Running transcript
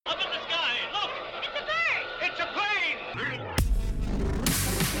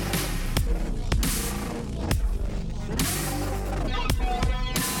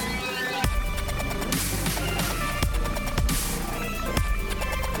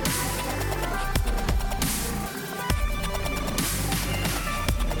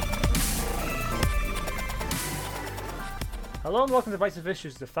Hello and welcome to Bites of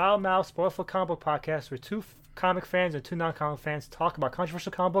Issues, the foul-mouthed, spoilful comic book podcast where two comic fans and two non-comic fans talk about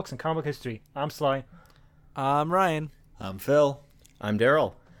controversial comic books and comic book history. I'm Sly. I'm Ryan. I'm Phil. I'm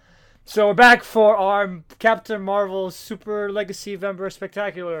Daryl. So we're back for our Captain Marvel Super Legacy November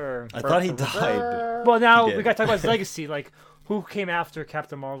Spectacular. I thought he died. Well, now He did. we got to talk about his legacy, like who came after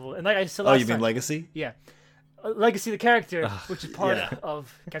Captain Marvel. And like I said Oh, last you mean time, Legacy? yeah, Legacy the character, which is part yeah.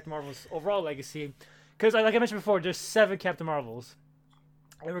 of Captain Marvel's overall legacy. Because like I mentioned before, there's 7 Captain Marvels,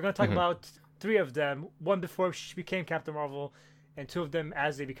 and we're going to talk about 3 of them. One before she became Captain Marvel, and 2 of them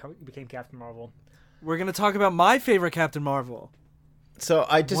as they became Captain Marvel. We're going to talk about my favorite Captain Marvel. So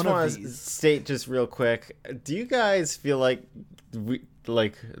I just One of want to these. state just real quick, do you guys feel like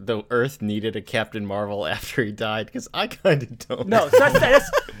the Earth needed a Captain Marvel after he died? Because I kind of don't. No,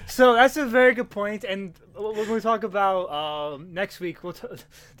 so that's a very good point. And when we talk about next week,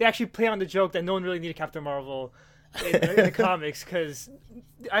 they actually play on the joke that no one really needed Captain Marvel in the comics because,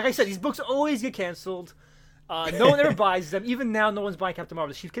 like I said, these books always get canceled. No one ever buys them. Even now, no one's buying Captain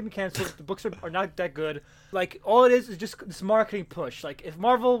Marvel. She's getting canceled. The books are not that good. Like, all it is just this marketing push. Like, if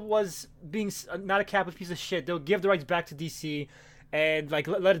Marvel was being not a capitalist piece of shit, they'll give the rights back to DC and, like,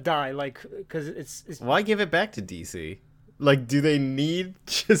 let it die. Like, because it's Why give it back to DC? Like, do they need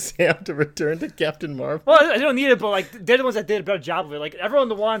Shazam to return to Captain Marvel? well, I don't need it, but, like, they're the ones that did a better job of it. Like,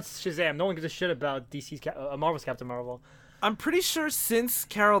 everyone wants Shazam. No one gives a shit about DC's Marvel's Captain Marvel. I'm pretty sure since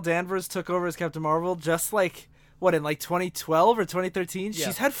Carol Danvers took over as Captain Marvel, just like, in like 2012 or 2013, Yeah.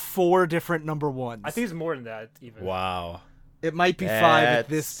 she's had 4 different number ones. I think it's more than that, even. Wow. it might be 5 at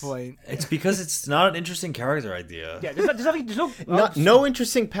this That's- point. It's because it's not an interesting character idea. Yeah, there's no No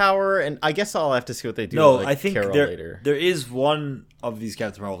interesting power, and I guess I'll have to see what they do. No, with, like, I think Carol there later. is one of these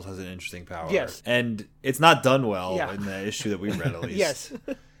Captain Marvels has an interesting power. Yes. And it's not done well Yeah. in the issue that we read, at least. Yes.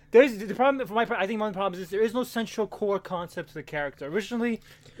 There's the problem for my part. I think one of the problems is there is no central core concept to the character. Originally,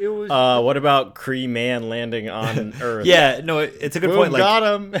 it was What about Kree Man landing on Earth? Yeah, no, it's a good Boom, point. Like, got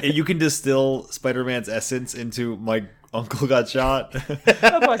him. you can distill Spider-Man's essence into my uncle got shot.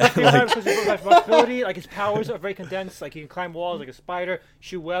 responsibility. Like his powers are very condensed. Like he can climb walls like a spider,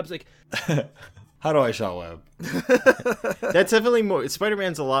 shoot webs. Like How do I shot web? That's definitely more.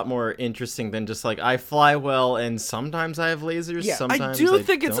 Spider-Man's a lot more interesting than just like I fly well and sometimes I have lasers. Yeah. Sometimes I do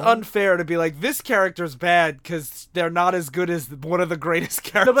think it's don't. unfair to be like, this character's bad because they're not as good as one of the greatest no,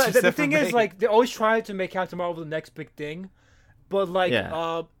 characters but the ever thing is, made. like they're always trying to make Captain Marvel the next big thing. But like,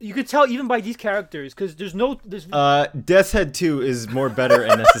 Yeah. you could tell even by these characters because there's Death's Head 2 is more better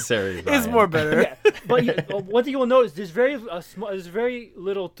and necessary. is Ryan. more better. yeah, but one thing you will notice there's very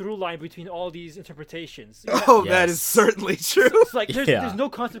little through line between all these interpretations. Oh, that Yes. is certainly true. It's like there's Yeah. no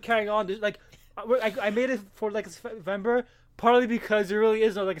concept carrying on. There's like I made it for like November partly because there really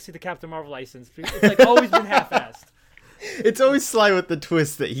is no legacy to Captain Marvel license. It's like always been half-assed. It's always Sly with the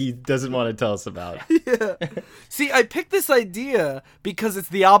twist that he doesn't want to tell us about. Yeah. See, I picked this idea because it's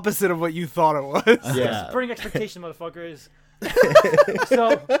the opposite of what you thought it was. Yeah. Burning expectation, motherfuckers.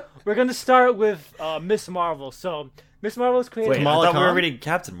 So we're gonna start with Miss Marvel. So Miss Marvel is created. Wait, Kamala I thought we were Khan? reading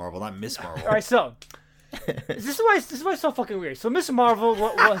Captain Marvel, not Miss Marvel. All right, so this is why it's so fucking weird. So Miss Marvel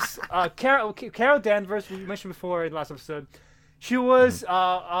was Carol Danvers, we mentioned before in the last episode. She was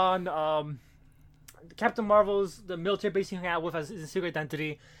on Captain Marvel's the military base he hung out with as his secret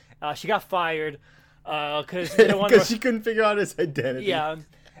identity. She got fired because Because she couldn't figure out his identity. yeah,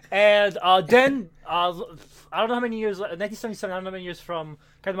 and then I don't know how many years, 1977. I don't know how many years from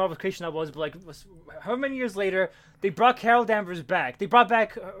Captain Marvel's creation that was, but like however many years later, they brought Carol Danvers back. They brought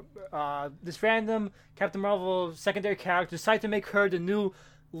back this random Captain Marvel secondary character, decided to make her the new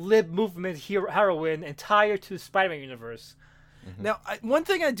lib movement heroine and tie her to the Spider-Man universe. Now, one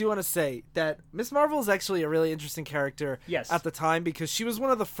thing I do want to say that Miss Marvel is actually a really interesting character Yes. at the time because she was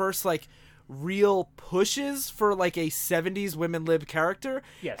one of the first like real pushes for like a 70s women lib character.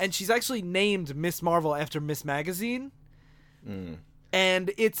 Yes. And she's actually named Miss Marvel after Miss Magazine.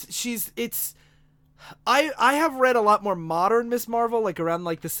 And I have read a lot more modern Miss Marvel, like around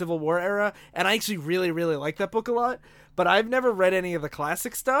like the Civil War era, and I actually really, really like that book a lot. But I've never read any of the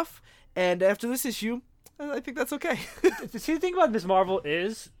classic stuff, and after this issue, I think that's okay. See, the thing about Miss Marvel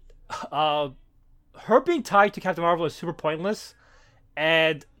is, her being tied to Captain Marvel is super pointless,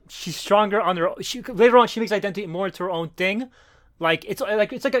 and she's stronger on her. Later on, she makes identity more into her own thing. Like it's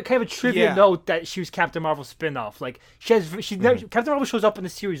like a kind of a trivia Yeah. note that she was Captain Marvel spin-off. Like Captain Marvel shows up in the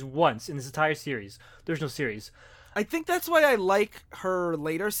series once in this entire series. There's no series. I think that's why I like her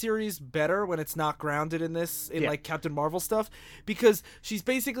later series better when it's not grounded in this, Yeah. like Captain Marvel stuff, because she's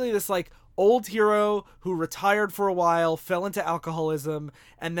basically this like old hero who retired for a while, fell into alcoholism,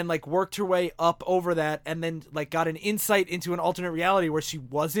 and then like worked her way up over that, and then like got an insight into an alternate reality where she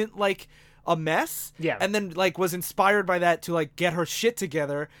wasn't like a mess. Yeah. And then like was inspired by that to like get her shit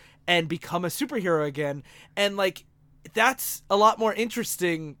together and become a superhero again. And like that's a lot more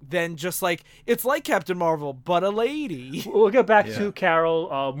interesting than just like it's like Captain Marvel but a lady. We'll get back to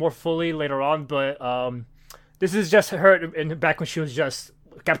Carol more fully later on, but this is just her back when she was just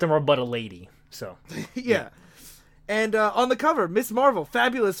Captain Marvel but a lady. So Yeah. And on the cover, Miss Marvel,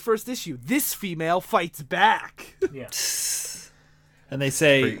 fabulous first issue. This female fights back. yeah. And they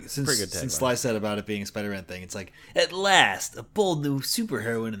say, Pretty good since tagline. Sly said about it being a Spider-Man thing, it's like, at last, a bold new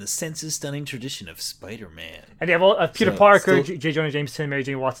superheroine in the senses-stunning tradition of Spider-Man. And you have all, Peter So, Parker, still- J. Jonah Jameson, Mary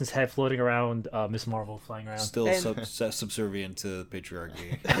Jane Watson's head floating around, Miss Marvel flying around. Still And- subservient to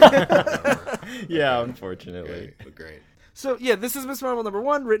patriarchy. Yeah, unfortunately. Great, but great. So yeah, this is Miss Marvel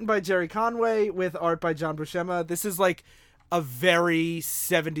 #1, written by Jerry Conway with art by John Buscema. This is like a very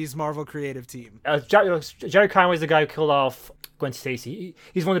 70s Marvel creative team. Jerry Conway's the guy who killed off Gwen Stacy.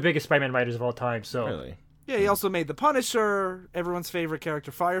 He's one of the biggest Spider-Man writers of all time. So Really. Yeah, he also made The Punisher, everyone's favorite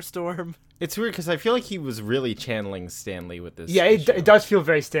character, Firestorm. It's weird because I feel like he was really channeling Stan Lee with this. yeah, issue. it does feel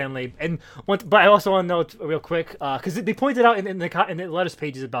very Stanley. And but I also want to note real quick because they pointed out in the letters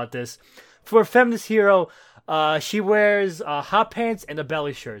pages about this. For a feminist hero, she wears hot pants and a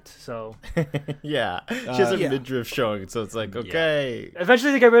belly shirt. So Yeah, she has a yeah. midriff showing, so it's like, okay.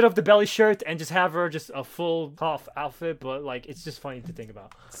 eventually they get rid of the belly shirt and just have her just a full off outfit. But like, it's just funny to think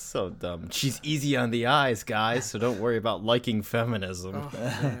about. So dumb. She's easy on the eyes, guys, so don't worry about liking feminism.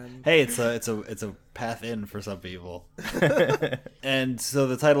 Man. Hey, it's a path in for some people. And so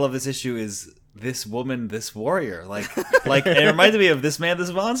the title of this issue is "This Woman, This Warrior." Like it reminded me of "This Man, This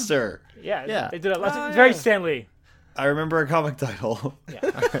Monster." Yeah, they did a lot. Oh, It's very yeah. Stanley. I remember a comic title.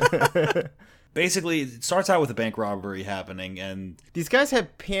 Yeah. Basically, it starts out with a bank robbery happening, and These guys have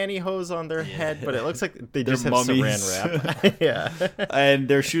pantyhose on their head, but it looks like they just have mummies. saran wrap. Yeah. and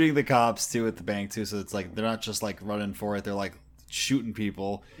they're shooting the cops too at the bank too. So it's like they're not just like running for it; they're like shooting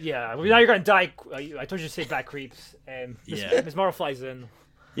people. Yeah, well, now you're gonna die. I told you to say back creeps, and Yeah. Miss Marvel flies in.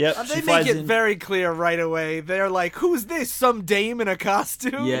 Yep, They she make flies it in. very clear right away. They're like, "Who's this? Some dame in a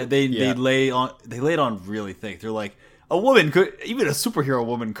costume?" Yeah, Yeah. they lay it on really thick. They're like, a woman could, even a superhero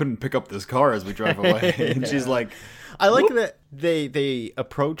woman couldn't pick up this car as we drive away. And she's like, I like that they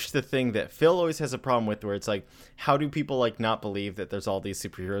approach the thing that Phil always has a problem with, where it's like, how do people like not believe that there's all these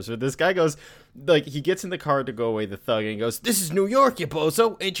superheroes? But this guy goes, like, he gets in the car to go away, the thug, and he goes, "This is New York, you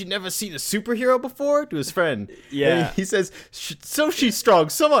bozo. Ain't you never seen a superhero before?" To his friend. Yeah. And he says, "So she's strong.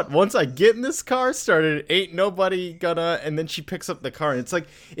 Somewhat. Once I get in this car started, ain't nobody gonna." And then she picks up the car, and it's like,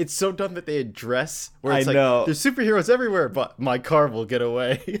 it's so dumb that they address where it's I like, know. there's superheroes everywhere, but my car will get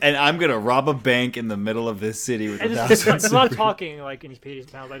away. and I'm gonna rob a bank in the middle of this city with And a there's thousand a lot of talking like in these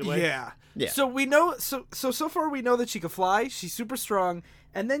pages now. By the way, Yeah. Yeah. So we know so far we know that she can fly, she's super strong,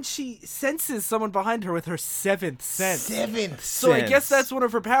 and then she senses someone behind her with her seventh sense. So I guess that's one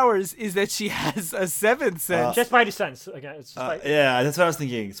of her powers, is that she has a seventh sense. just Spidey sense again. It's just like, yeah, that's what I was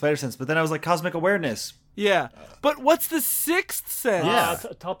thinking. Spider sense, but then I was like cosmic awareness. Yeah. But what's the sixth sense? Yeah.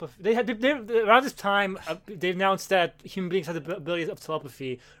 top of they around this time they announced that human beings have the ability of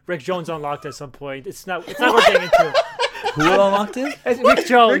telepathy. Rick Jones unlocked at some point. It's not worth getting into. Who unlocked it? It's Rick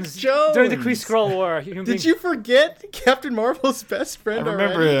Jones, Jones! during the Kree Skrull War. Human Did beings- you forget Captain Marvel's best friend? I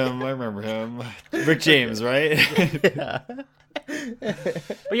remember already? him. Rick James, right?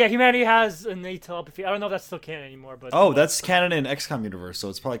 But yeah, humanity has innate telepathy. I don't know if that's still canon anymore, but Oh, that's canon in XCOM universe, so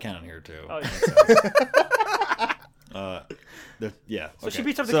it's probably canon here too. Oh, yeah. Yeah. So okay. she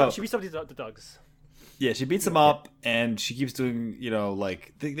beats up So- the dogs. Yeah, she beats him up, and she keeps doing,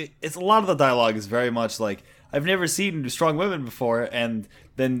 like it's a lot of the dialogue is very much like, I've never seen strong women before, and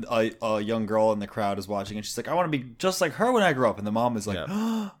then a young girl in the crowd is watching, and she's like, I want to be just like her when I grow up, and the mom is like,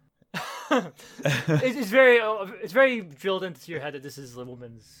 It's very drilled into your head that this is a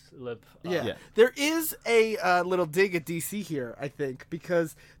woman's lip. Yeah. Yeah. There is a little dig at DC here, I think,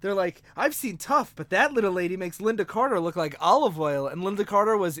 because they're like, I've seen Tough, but that little lady makes Linda Carter look like olive oil, and Linda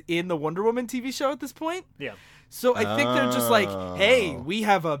Carter was in the Wonder Woman TV show at this point. Yeah. So I think they're just like, hey, we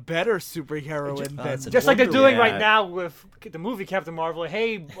have a better superheroine that's than Just like they're Wonder doing Woman. right now with the movie Captain Marvel.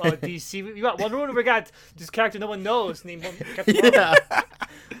 Hey, DC, we got Wonder Woman. We got this character no one knows named Captain Marvel. Yeah.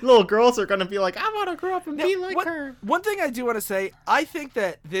 Little girls are gonna be like, I want to grow up and be like her. One thing I do want to say, I think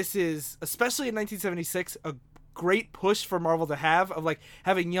that this is, especially in 1976, a great push for Marvel to have of like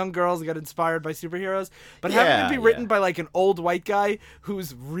having young girls get inspired by superheroes, but having it be written by like an old white guy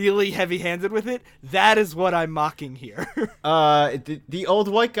who's really heavy-handed with it. That is what I'm mocking here. The old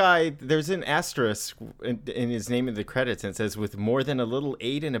white guy, there's an asterisk in his name in the credits, and it says with more than a little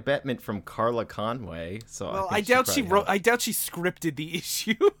aid and abetment from Carla Conway. So Well, I I doubt she wrote. I doubt she scripted the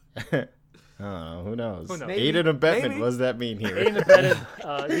issue. Who knows? Who knows? Aid and abetment. Maybe. What does that mean here? Aid and abetted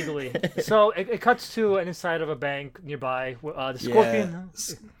legally. So it cuts to an inside of a bank nearby. The Scorpion.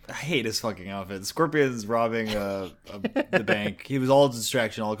 I hate his fucking outfit. Scorpion's robbing the bank. He was all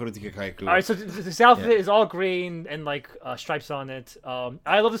distraction, all according to Kaiku. All right, so this outfit is all green and like stripes on it.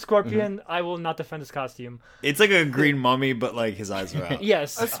 I love the Scorpion. I will not defend his costume. It's like a green mummy, but like his eyes are out.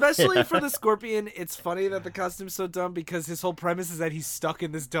 Yes, Especially for the Scorpion, it's funny that the costume's so dumb because his whole premise is that he's stuck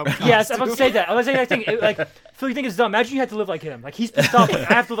in this dumb costume. yes. I'm about to say that. I was saying that thing. Like, Phil, you think it's dumb? Imagine you had to live like him. Like he's pissed off. Like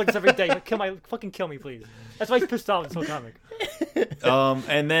I have to live like this every day. Like, kill me, please. That's why he's pissed off in this whole comic.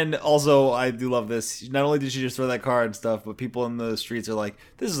 And then also, I do love this. Not only did she just throw that car and stuff, but people in the streets are like,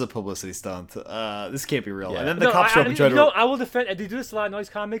 "This is a publicity stunt. This can't be real." Yeah. And then the cops show up and try to. I will defend. They do this a lot in Noise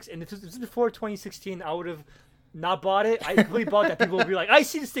Comics, and if this was before 2016, I would have not bought it. I completely bought that. People would be like, "I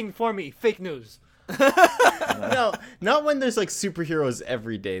see this thing for me." Fake news. No, not when there's like superheroes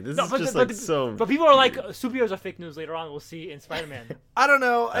every day. This is just so. But people are like, superheroes are fake news. Later on, we'll see in Spider-Man. I don't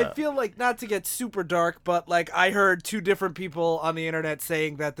know. I feel like, not to get super dark, but like I heard two different people on the internet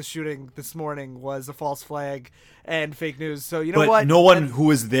saying that the shooting this morning was a false flag and fake news. So you know But what? no one who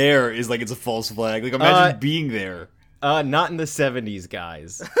was there is like it's a false flag. Like imagine being there. Not in the 70s,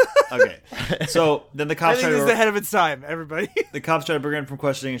 guys. Okay, so then the I cops think try this is to ahead of its time, everybody. the cops try to bring her in from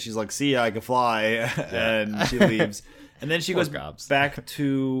questioning, and she's like, "See ya, I can fly," and she leaves. And then she goes cops. back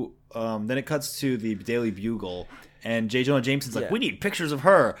to. Then it cuts to the Daily Bugle, and J. Jonah Jameson's like, Yeah. "We need pictures of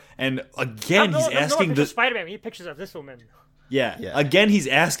her." And again, he's asking the Spider-Man. We need pictures of this woman. yeah. Yeah. Again, he's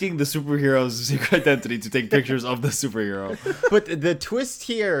asking the superhero's secret identity to take pictures of the superhero. But the twist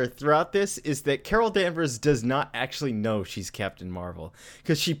here throughout this is that Carol Danvers does not actually know she's Captain Marvel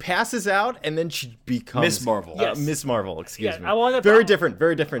because she passes out and then she becomes Miss Marvel. Yes. Miss Marvel, excuse Yeah, me. I wanna- very different,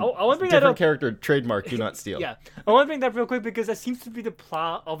 very different. I wanna bring that different up. character, trademark, do not steal. Yeah, I want to bring that up real quick because that seems to be the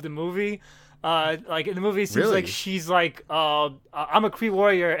plot of the movie. Like in the movie, it seems Really? like she's like, I'm a Kree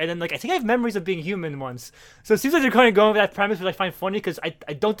warrior, and then like I think I have memories of being human once. So it seems like they're kind of going with that premise, which I find funny because I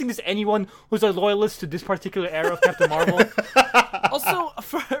don't think there's anyone who's a loyalist to this particular era of Captain Marvel. Also,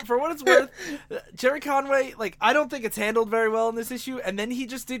 for what it's worth, Jerry Conway, like, I don't think it's handled very well in this issue, and then he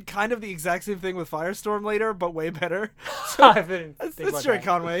just did kind of the exact same thing with Firestorm later, but way better. I didn't think That's about Jerry that.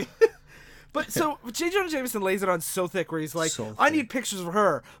 Conway. But so J. Jonah Jameson lays it on so thick where he's like, So I thick. need pictures of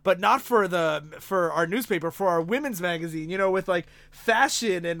her, but not for our newspaper, for our women's magazine, you know, with like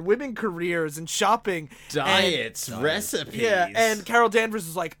fashion and women careers and shopping. Diets, recipes. Yeah, and Carol Danvers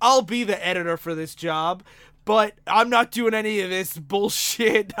is like, I'll be the editor for this job, but I'm not doing any of this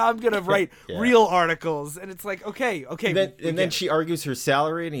bullshit. I'm gonna write Yeah. real articles. And it's like, okay. And then she argues her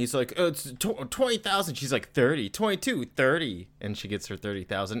salary, and he's like, oh, it's 20,000. She's like 30, 22, 30, and she gets her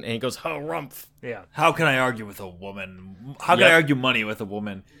 30,000, and he goes, harumph. Yeah. How can I argue with a woman? How can Yep. I argue money with a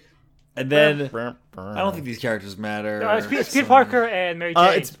woman? And then I don't think these characters matter. It's Peter Parker and Mary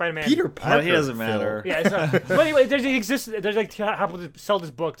Jane, It's Spider-Man. Peter Parker. he doesn't Phil. matter. Yeah, but anyway, there's like happen to sell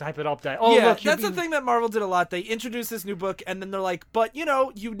this book to hype it up. That yeah, look, that's the thing that Marvel did a lot. They introduced this new book, and then they're like, but, you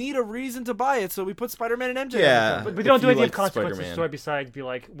know, you need a reason to buy it, so we put Spider-Man and MJ on the Yeah. cover. But we If don't do you anything of like consequence in the Spider-Man. story besides be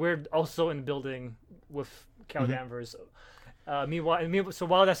like, we're also in the building with Carol Danvers. Meanwhile, so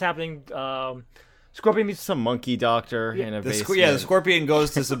while that's happening, Scorpion meets Some monkey doctor in a basement. The Scorpion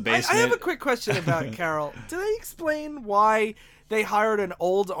goes to some I basement. have a quick question about Carol. Do they explain why they hired an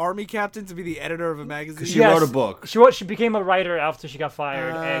old army captain to be the editor of a magazine? She wrote a book. She became a writer after she got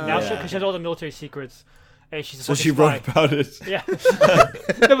fired, and now Yeah. because she has all the military secrets, and she's a So fucking she wrote spy. about it. Yeah.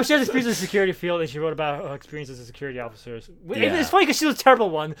 No, but she has experience in the security field, and she wrote about her experience as a security officer. Yeah. It's funny because she was a terrible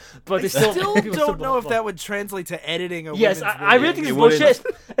one, but they Still people don't know if believe- that would translate to editing a Yes, women's I really think magazine. it's It wouldn't.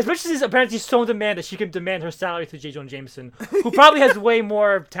 bullshit. Especially since apparently she's so in demand that she can demand her salary to J. Jonah Jameson, who probably has way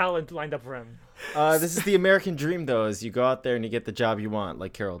more talent lined up for him. This is the American dream, though, is you go out there and you get the job you want,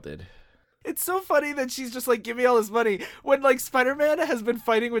 like Carol did. It's so funny that she's just like, give me all this money, when like Spider-Man has been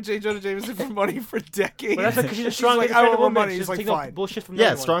fighting with J. Jonah Jameson for money for decades. But that's because she's a strong, like, I independent want more woman. money. She He's doesn't like, take no fine. bullshit from Yeah,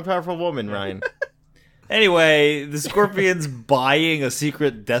 anyone. strong, powerful woman, Ryan. Anyway, the Scorpion's buying a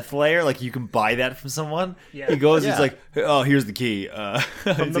secret death layer. Like, you can buy that from someone. Yeah. He goes, Yeah. he's like, oh, here's the key. From He's the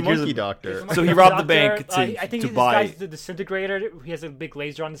like, "Here's monkey the-" doctor. So he robbed the Doctor, bank I think to this buy. guy's the disintegrator. He has a big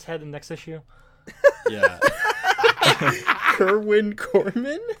laser on his head in the next issue. Yeah. Kerwin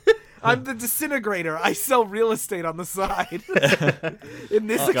Corman? I'm the disintegrator. I sell real estate on the side. In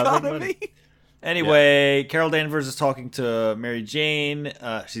this economy. Anyway, Carol Danvers is talking to Mary Jane.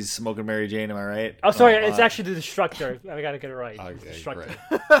 She's smoking Mary Jane, am I right? Oh, sorry, it's actually the Destructor. I gotta get it right. Okay, Destructor.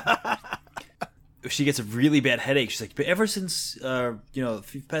 right. She gets a really bad headache. She's like, but ever since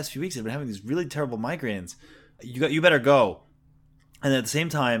the past few weeks, I've been having these really terrible migraines. You better go. And at the same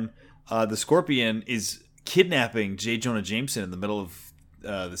time, the Scorpion is kidnapping J. Jonah Jameson in the middle of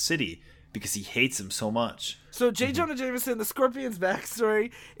the city because he hates him so much. So J. Jonah Jameson, the Scorpion's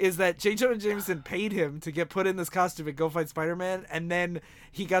backstory is that J. Jonah Jameson paid him to get put in this costume and go fight Spider-Man, and then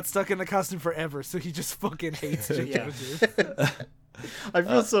he got stuck in the costume forever, so he just fucking hates J. Jonah Jameson. I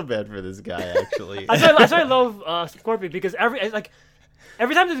feel so bad for this guy, actually. That's why I love Scorpion, because every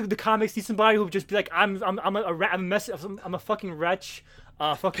time the comics see somebody who would just be like, I'm a mess, I'm a fucking wretch,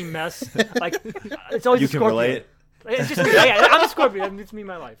 fucking mess. Like, it's always You a can Scorpion. relate. It's just I'm a Scorpion. It's me,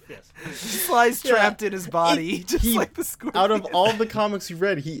 my life. Yes. Sly's trapped in his body, just like the Scorpion. Out of all the comics you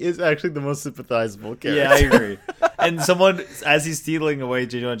read, he is actually the most sympathizable character. Yeah, I agree. And someone, as he's stealing away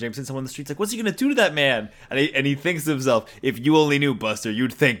J. Jonah Jameson, someone in the street's like, what's he going to do to that man? And he thinks to himself, if you only knew, Buster,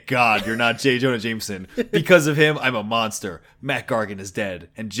 you'd thank God you're not J. Jonah Jameson. Because of him, I'm a monster. Matt Gargan is dead.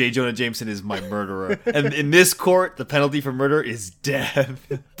 And J. Jonah Jameson is my murderer. And in this court, the penalty for murder is death.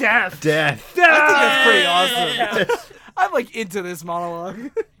 Death. Death. I think that's pretty awesome. I'm like into this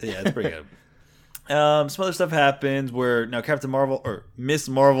monologue. Yeah, it's pretty good. Some other stuff happens where now Captain Marvel, or Miss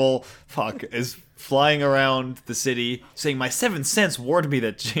Marvel, is flying around the city saying, my 7th sense warned me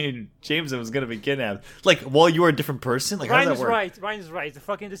that Jameson was going to be kidnapped. Like, while you were a different person? Like, how does that work? Ryan is right.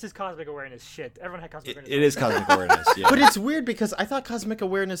 This is cosmic awareness shit. Everyone had cosmic awareness. It is cosmic awareness, yeah. But it's weird because I thought cosmic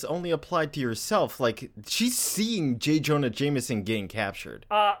awareness only applied to yourself. Like, she's seeing J. Jonah Jameson getting captured.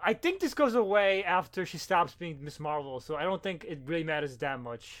 I think this goes away after she stops being Miss Marvel, so I don't think it really matters that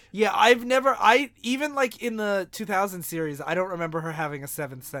much. Yeah, even like in the 2000 series, I don't remember her having a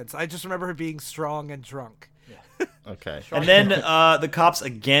 7th sense. I just remember her being strong and drunk. Okay. And then the cops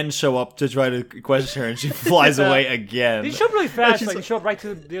again show up to try to question her, and she flies away again. They show up really fast. Like, they show up right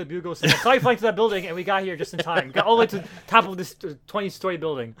to the bugle. Sorry, flying to that building, and we got here just in time. Got all the way to the top of this 20-story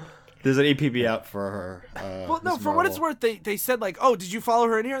building. There's an APB out for her. Well, no, Miss for what Marvel. it's worth, they said like, oh, did you follow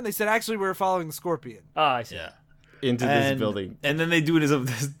her in here? And they said, actually, we were following the Scorpion. I see. Yeah. Into this building. And then they do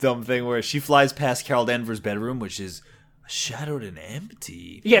this dumb thing where she flies past Carol Danvers' bedroom, which is shadowed and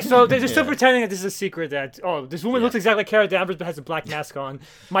empty. Yeah, so they're still pretending that this is a secret that, this woman looks exactly like Carol Danvers but has a black mask on.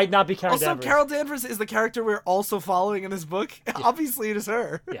 Might not be Carol Also, Danvers. Carol Danvers is the character we're also following in this book. Obviously, it is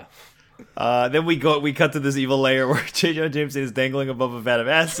her. Yeah. Then we cut to this evil layer where J. Jonah Jameson is dangling above a vat of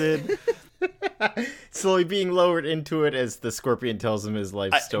acid. Slowly being lowered into it as the Scorpion tells him his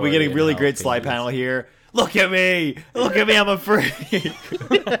life story. We get a and really how great slide painful it is. panel here. Look at me! Look at me! I'm a freak.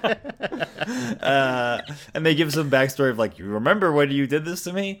 And they give some backstory of like, you remember when you did this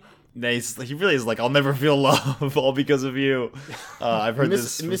to me? And he really is like, I'll never feel love, all because of you. I've heard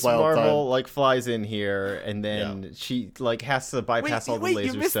this from Miss Sly all the time. Marvel like flies in here, and then she like has to bypass all the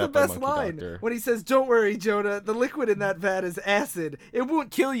laser you missed the stuff by best Monkey line. Doctor. When he says, don't worry, Jonah, the liquid in that vat is acid. It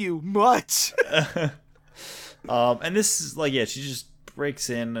won't kill you much. And this is like, she just breaks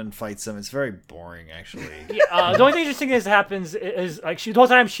in and fights them. It's very boring, actually. The only thing interesting that happens is like the whole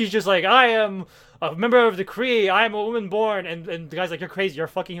time she's just like, I am a member of the Kree, I am a woman born, and the guy's like, you're crazy, you're a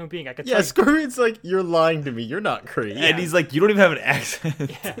fucking human being. I could tell you. Scorpion's like, you're lying to me. You're not Kree. And he's like, you don't even have an accent.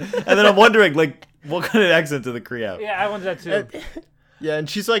 And then I'm wondering, like, what kind of accent do the Kree have? Yeah, I wondered that too. Yeah, and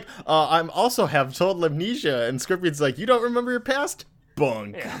she's like, I'm also have total amnesia. And Scorpion's like, you don't remember your past?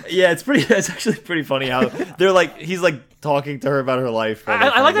 Bunk. Yeah, it's actually pretty funny how they're like, he's like talking to her about her life.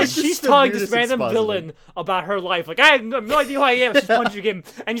 I like that It's she's just the telling this weirdest random expositing. villain about her life. Like, I have no idea who I am. She's punching him.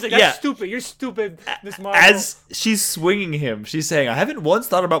 And he's like, that's Yeah. stupid. You're stupid, Miss Marvel. As she's swinging him, she's saying, I haven't once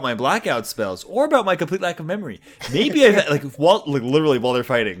thought about my blackout spells or about my complete lack of memory. Maybe I've had, literally while they're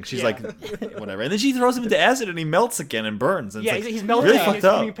fighting, she's like, whatever. And then she throws him into acid and he melts again and burns. And Yeah, it's like, he's melting. really and fucked he's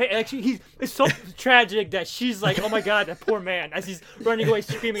up. screaming pain. Actually, it's so tragic that she's like, oh my god, that poor man, as he's running away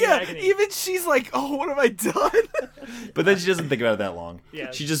screaming in Yeah, agony. even she's like, oh, what have I done? But then she doesn't think about it that long.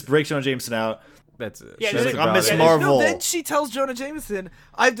 Yeah. She just breaks Jonah Jameson out. That's it. Yeah, She's like, I'm about Miss it. Marvel. No, then she tells Jonah Jameson,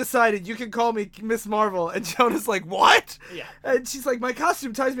 I've decided you can call me Miss Marvel. And Jonah's like, what? Yeah. And she's like, my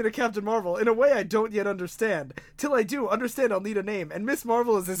costume ties me to Captain Marvel in a way I don't yet understand. Till I do understand, I'll need a name. And Miss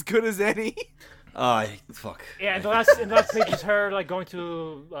Marvel is as good as any. Fuck. Yeah, and the last page is her like going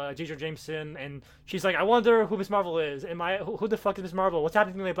to J. Jonah Jameson, and she's like, "I wonder who Miss Marvel is. Who the fuck is Miss Marvel? What's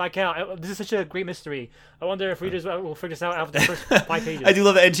happening to my Black Cat? This is such a great mystery. I wonder if readers will figure this out after the first 5 pages." I do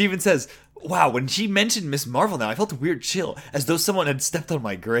love that, and she even says, "Wow, when she mentioned Miss Marvel, now I felt a weird chill, as though someone had stepped on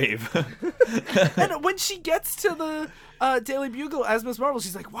my grave." And when she gets to the Daily Bugle as Miss Marvel,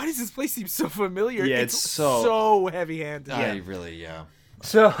 she's like, "Why does this place seem so familiar?" Yeah, it's so heavy-handed. I really, yeah.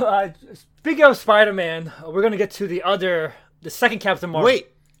 So, speaking of Spider-Man, we're gonna get to the second Captain Marvel.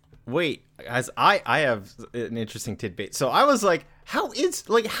 Wait, as I have an interesting tidbit. So I was like, how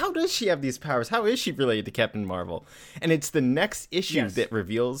does she have these powers? How is she related to Captain Marvel? And it's the next issue that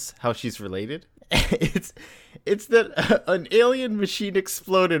reveals how she's related. It's that an alien machine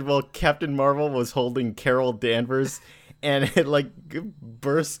exploded while Captain Marvel was holding Carol Danvers, and it like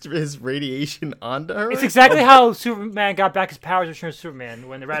burst his radiation onto her. It's exactly how Superman got back his powers in Return of Superman,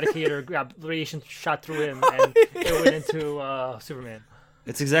 when the Eradicator got radiation shot through him and it went into Superman.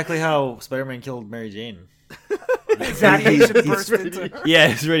 It's exactly how Spider-Man killed Mary Jane. Exactly. His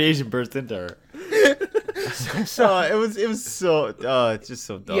radiation burst into her. It was so it's just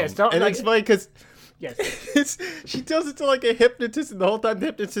so dumb. Yes, and it's funny because yes, she does it to like a hypnotist, and the whole time the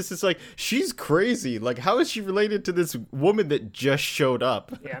hypnotist is like, she's crazy. Like, how is she related to this woman that just showed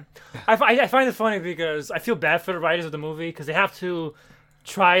up? yeah. I find it funny because I feel bad for the writers of the movie because they have to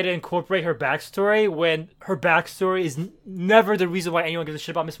try to incorporate her backstory when her backstory is never the reason why anyone gives a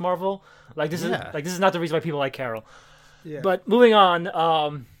shit about Miss Marvel. Like this is not the reason why people like Carol. Yeah. But moving on,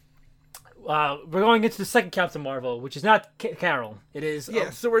 we're going into the second Captain Marvel, which is not Carol. It is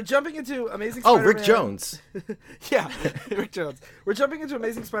so we're jumping into Amazing Spider-Man. Rick Jones. Yeah, Rick Jones. We're jumping into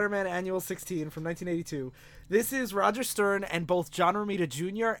Amazing Spider-Man Annual 16 from 1982. This is Roger Stern and both John Romita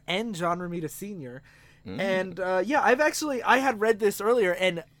Jr. and John Romita Sr. And I had read this earlier,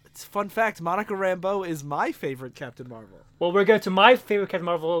 and it's fun fact, Monica Rambeau is my favorite Captain Marvel. Well, we're going to my favorite Captain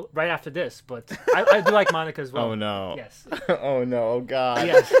Marvel right after this, but I do like Monica as well. Oh no. Yes. Oh no. Oh god.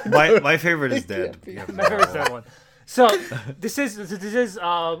 Yes. My favorite is dead. My favorite's that one. So this is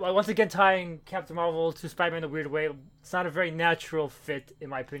once again tying Captain Marvel to Spider-Man in a weird way. It's not a very natural fit, in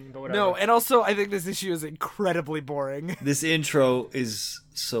my opinion, but whatever. No, and also I think this issue is incredibly boring. This intro is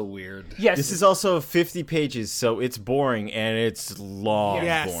so weird. Yes. This is also 50 pages, so it's boring and it's long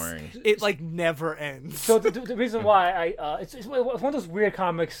boring. It like never ends. So the reason why it's one of those weird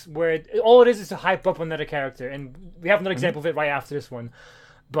comics where all it is to hype up another character, and we have another example of it right after this one.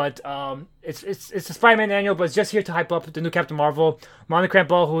 But it's a Spider-Man annual, but it's just here to hype up the new Captain Marvel. Monica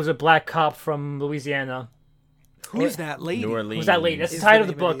Rambeau, who's a black cop from Louisiana. Who's that lady? New Orleans. Who's that lady? That's the title of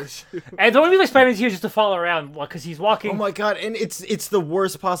the book. And the only reason Spider-Man's here is just to follow around because he's walking. Oh my god! And it's the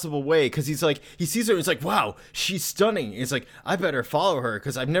worst possible way because he's like he sees her and it's like, wow, she's stunning. It's like, I better follow her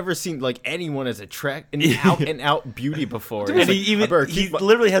because I've never seen like anyone as out and out beauty before. And he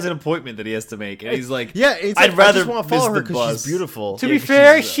literally has an appointment that he has to make, and he's like, I'd rather want to follow her because she's beautiful. To be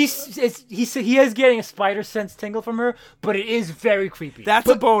fair, he is getting a spider sense tingle from her, but it is very creepy. That's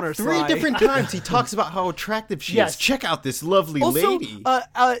a boner. 3 different times he talks about how attractive she is. Check out this lovely lady.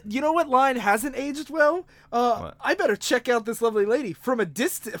 You know what line hasn't aged well? I better check out this lovely lady from a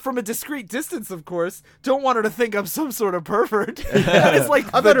discreet distance, of course. Don't want her to think I'm some sort of pervert. That is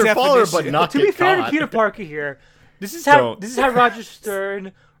like I better follow her, but not to get be fair caught. to Peter Parker here. This is how Roger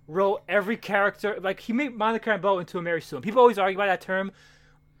Stern wrote every character. Like he made Monica Rambeau into a Mary Sue. People always argue about that term.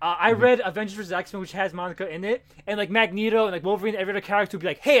 I read Avengers vs. X-Men, which has Monica in it, and like Magneto and like Wolverine, every other character would be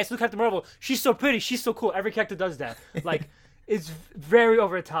like, "Hey, I still Captain Marvel. She's so pretty. She's so cool." Every character does that. Like, it's very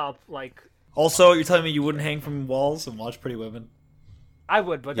over the top. Like, also, you're telling me you wouldn't hang from walls and watch Pretty Women? I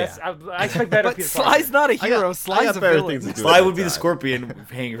would, but I expect better. But Sly's not a hero. Sly's a villain. Sly would be the Scorpion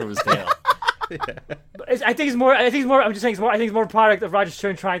hanging from his tail. I think it's more. I'm just saying it's more. I think it's more a product of Roger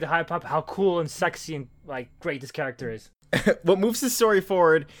Stern trying to hype up how cool and sexy and like great this character is. What moves the story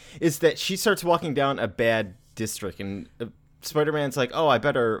forward is that she starts walking down a bad district, and Spider-Man's like, "Oh, I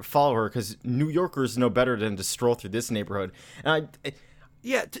better follow her because New Yorkers know better than to stroll through this neighborhood." And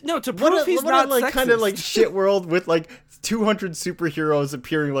to prove he's not like sexist. kind of like shit world with like 200 superheroes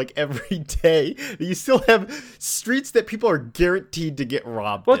appearing like every day. You still have streets that people are guaranteed to get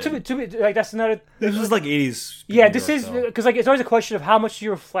robbed. Well, to me, like that's another. This was like 80s. Yeah, this is because like it's always a question of how much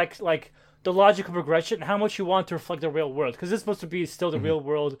you reflect like the logical progression and how much you want to reflect the real world, because this is supposed to be still the real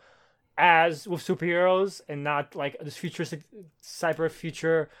world as with superheroes and not like this futuristic cyber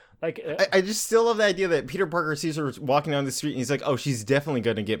future Like, I just still love the idea that Peter Parker sees her walking down the street and he's like, "Oh, she's definitely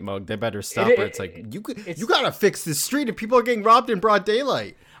gonna get mugged. They better stop her." It's like you gotta fix this street if people are getting robbed in broad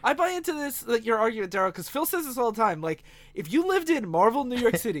daylight. I buy into this, like, your argument, Daryl, because Phil says this all the time. Like, if you lived in Marvel New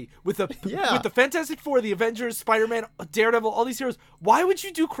York City with the with the Fantastic Four, the Avengers, Spider-Man, Daredevil, all these heroes, why would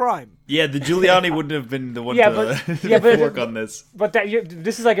you do crime? Yeah, the Giuliani wouldn't have been the one to work on this. But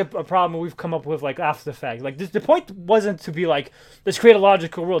this is like a problem we've come up with like after the fact. Like the point wasn't to be like, let's create a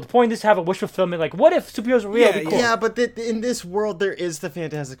logical world. The point is to have a wish fulfillment. Like, what if superheroes were real? It'd be cool. Yeah, but in this world there is the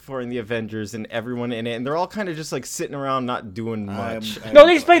Fantastic Four and the Avengers and everyone in it, and they're all kind of just like sitting around not doing much. No,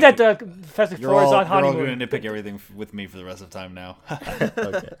 they explained that the Fantastic Four is on honeymoon. You're all going to nitpick everything with me for the rest of time now.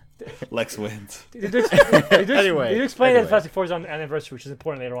 Okay. Lex wins. They do explain that the Fantastic Four is on anniversary, which is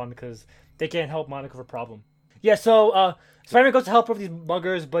important later on because they can't help Monica with a problem. Yeah, so Spider-Man goes to help her with these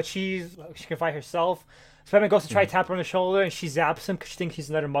muggers, but she can fight herself. Spider-Man goes to try to tap her on the shoulder, and she zaps him because she thinks he's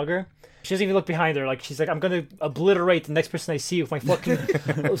another mugger. She doesn't even look behind her. Like, she's like, I'm going to obliterate the next person I see with my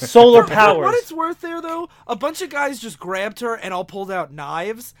fucking solar powers. For what it's worth there, though, a bunch of guys just grabbed her and all pulled out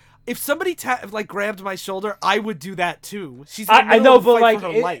knives. If somebody grabbed my shoulder, I would do that too. She's in the middle of a fight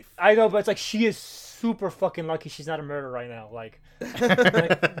for her life. I know, but it's like she is super fucking lucky she's not a murderer right now. Like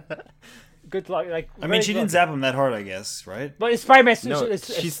good luck. Like, I mean, she didn't zap him that hard, I guess, right? But it's Spider-Man. No, it's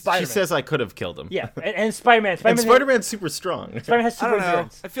Spider-Man. She says I could have killed him. Yeah, and Spider-Man. And Spider-Man's super strong. Spider-Man has I super don't know.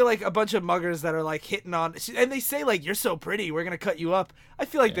 endurance. I feel like a bunch of muggers that are like hitting on, and they say like, "You're so pretty, we're gonna cut you up." I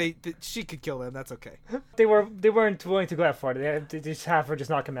feel like she could kill them. That's okay. They weren't willing to go that far. They just have her just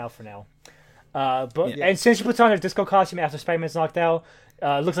knock him out for now. And since she puts on her disco costume after Spider-Man's knocked out,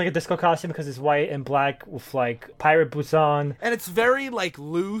 it looks like a disco costume because it's white and black with like pirate boots on, and it's very like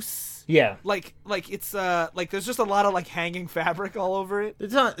loose. Yeah, like it's like there's just a lot of like hanging fabric all over it.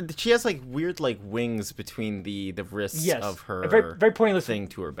 It's not. She has like weird like wings between the wrists of her. Very pointless thing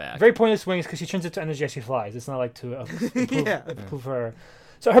to her back. Very pointless wings because she turns it to energy as she flies. It's not like to improve her.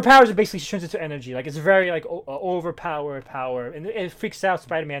 So her powers are basically she turns it to energy. Like it's very like overpowered power, and it freaks out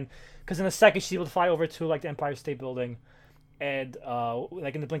Spider-Man because in a second she's able to fly over to like the Empire State Building, and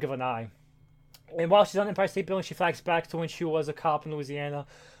like in the blink of an eye. And while she's on the Empire State Building, she flags back to when she was a cop in Louisiana.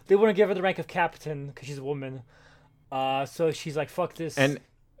 They wouldn't give her the rank of captain because she's a woman. So she's like, "Fuck this." And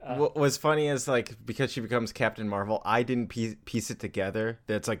what was funny is like because she becomes Captain Marvel, I didn't piece it together.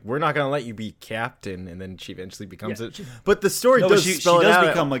 That's like we're not gonna let you be captain, and then she eventually becomes it. But the story does spell it out. She does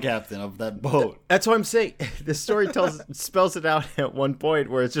become a captain of that boat. That's what I'm saying. The story spells it out at one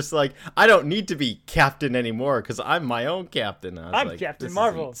point where it's just like I don't need to be captain anymore because I'm my own captain. I'm like, Captain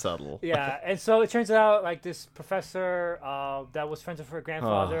Marvel. Subtle. Yeah, and so it turns out like this professor that was friends with her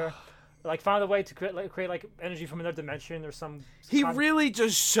grandfather. Like found a way to create like energy from another dimension or some. He really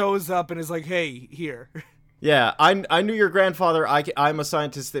just shows up and is like, "Hey, here." Yeah, I knew your grandfather. I'm a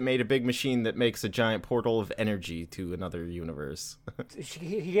scientist that made a big machine that makes a giant portal of energy to another universe.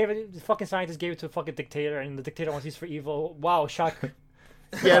 He gave it. The fucking scientist gave it to a fucking dictator, and the dictator wants to use it for evil. Wow, shock.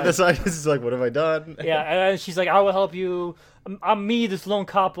 Yeah, the scientist is like, "What have I done?" Yeah, and she's like, "I will help you. This lone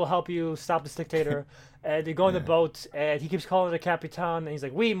cop, will help you stop this dictator." And they go on the boat, and he keeps calling her Capitan, and he's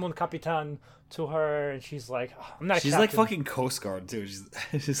like, "Oui, mon Capitan," to her, and she's like, oh, "I'm not." She's like fucking Coast Guard too.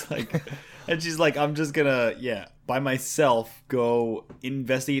 She's like, and she's like, "I'm just gonna by myself go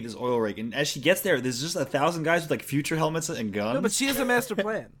investigate this oil rig." And as she gets there, there's just 1,000 guys with like future helmets and guns. No, but she has a master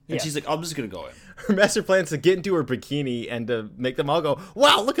plan. And she's like, "I'm just gonna go in." Her master plan is to get into her bikini and to make them all go,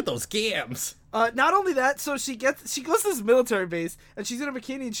 "Wow, look at those gams." Not only that, so she goes to this military base and she's in a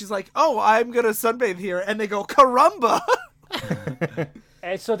bikini and she's like, "Oh, I'm gonna sunbathe here," and they go, "Caramba!"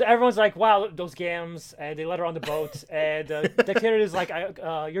 And so everyone's like, "Wow, those gams!" And they let her on the boat. And the dictator is like,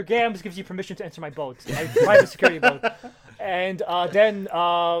 "Your gams gives you permission to enter my boat, my private security boat." And then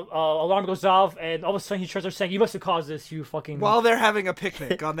alarm goes off, and all of a sudden he turns her saying, "You must have caused this, you fucking." While they're having a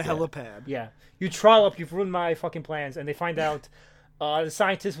picnic on the helipad. Yeah, you trollop, you've ruined my fucking plans. And they find out the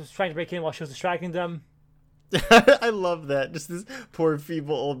scientist was trying to break in while she was distracting them. I love that. Just this poor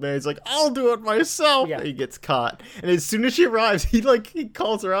feeble old man. He's like, "I'll do it myself." Yeah. And he gets caught. And as soon as she arrives, he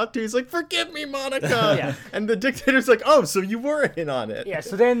calls her out too. He's like, "Forgive me, Monica." Yeah. And the dictator's like, "Oh, so you were in on it." Yeah.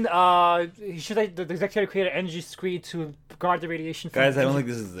 So then the dictator created an energy screen to guard the radiation. Guys, I don't think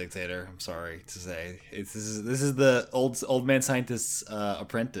this is the dictator. I'm sorry to say. This is the old man scientist's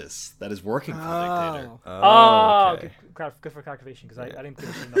apprentice that is working for the dictator. Okay. Good for calculation because I didn't give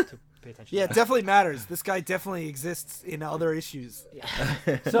a shit enough to pay attention. Yeah, it definitely matters. This guy definitely exists in other issues.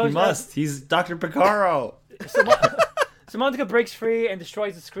 So He must. He's Dr. Picaro. So Monica breaks free and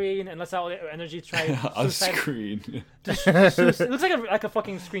destroys the screen and lets out all the energy to try On suicide. screen. It looks like a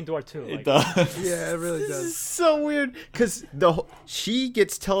fucking screen door too. It Like, does. Yeah, it really This does. is so weird because she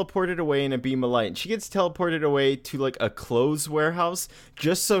gets teleported away in a beam of light. And she gets teleported away to like a clothes warehouse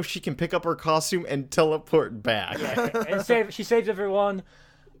just so she can pick up her costume and teleport back. and she saves everyone.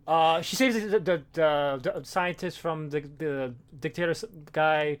 She saves the scientist from the dictator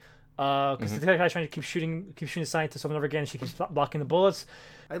guy. Because the dictator guy's trying to keep shooting the scientist over and over again. And she keeps blocking the bullets.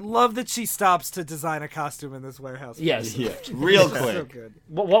 I love that she stops to design a costume in this warehouse. Yes. Yeah, real So quick. good.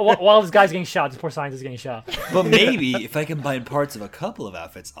 While this guy's getting shot, this poor scientist is getting shot. But maybe if I combine parts of a couple of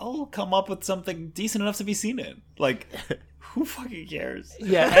outfits, I'll come up with something decent enough to be seen in. Like, who fucking cares?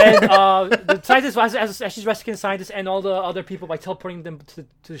 Yeah, and the scientist, as she's rescuing the scientist and all the other people by teleporting them to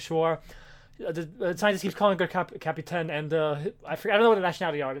the shore, the scientist keeps calling her Capitan, and I don't know what the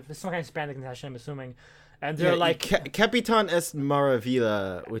nationality are. It's some kind of Hispanic nationality, I'm assuming. And they're Capitan es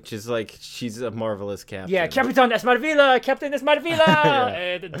Maravilla, which is like she's a marvelous captain. yeah, Capitan es Maravilla, Captain es Maravilla.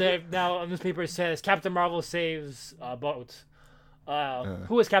 And now on this paper it says Captain Marvel saves boat.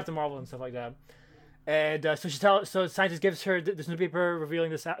 Who is Captain Marvel and stuff like that. And so the scientist gives her this new paper revealing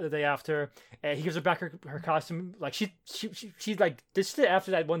this the day after, and he gives her back her costume. Like she like ditched it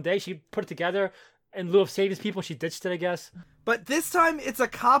after that one day. She put it together in lieu of saving people. She ditched it, I guess. But this time it's a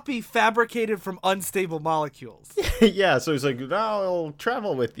copy fabricated from unstable molecules. Yeah, so he's like, now I'll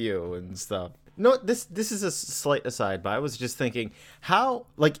travel with you and stuff. No, this is a slight aside, but I was just thinking how,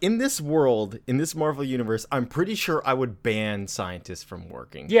 like, in this world, in this Marvel universe, I'm pretty sure I would ban scientists from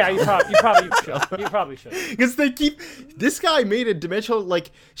working. Yeah, you probably should. You probably should. Because this guy made a dimensional,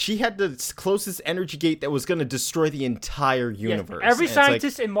 like, she had the closest energy gate that was going to destroy the entire universe. Yes, every And it's like-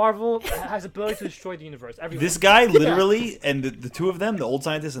 scientist in Marvel has the ability to destroy the universe. Everyone. This guy literally, and the two of them, the old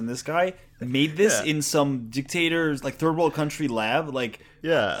scientist and this guy, made this Yeah. in some dictator's, like, third world country lab. Like,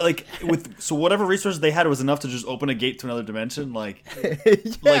 Yeah. like so whatever resources they had was enough to just open a gate to another dimension. Like,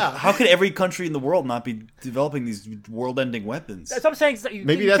 yeah. how could every country in the world not be developing these world-ending weapons? That's what I'm saying. Is that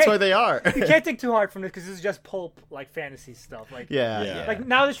Maybe you that's can't- why they are. You can't think too hard from this because this is just pulp, like fantasy stuff. Like Yeah. Like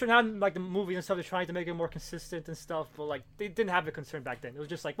now like the movies and stuff, they're trying to make it more consistent and stuff, but like they didn't have the concern back then. It was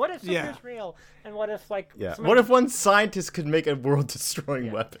just like, what if something is real, and what if like Yeah. somebody- What if one scientist could make a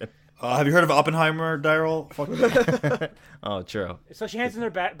world-destroying weapon? Have you heard of Oppenheimer, Daryl? Fuck you. Oh, true. So she hands in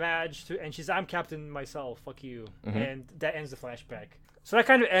her badge and she's, I'm captain myself. Fuck you, and that ends the flashback. So that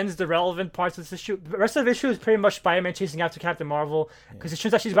kind of ends the relevant parts of this issue. The rest of the issue is pretty much Spider-Man chasing after Captain Marvel because it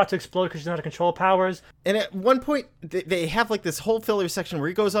turns out she's about to explode because she doesn't know how to control powers. And at one point, they have like this whole filler section where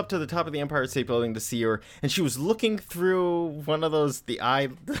he goes up to the top of the Empire State Building to see her, and she was looking through one of those, the eye.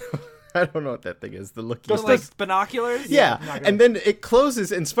 I don't know what that thing is. The looking. Those, like, binoculars? Yeah, not good. and then it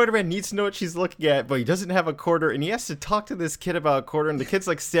closes, and Spider-Man needs to know what she's looking at, but he doesn't have a quarter, and he has to talk to this kid about a quarter, and the kid's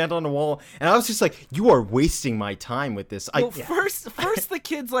like stand on the wall, and I was just like, "You are wasting my time with this." Well, first the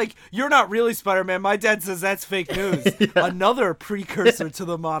kid's like, "You're not really Spider-Man. My dad says that's fake news." Another precursor to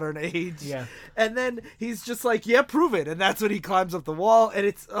the modern age. Yeah. And then he's just like, "Yeah, prove it." And that's when he climbs up the wall, and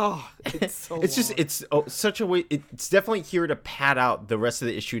it's so. It's just such a way. It's definitely here to pad out the rest of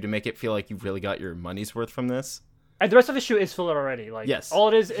the issue to make it feel like you really got your money's worth from this. And the rest of the issue is filler already. Like, Yes. all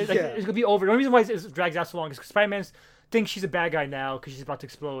it is like, it's gonna be over. The only reason why it drags out so long is because Spider-Man thinks she's a bad guy now because she's about to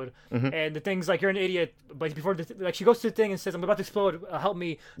explode. And the thing's like, you're an idiot. But before, like, she goes to the thing and says, "I'm about to explode. Help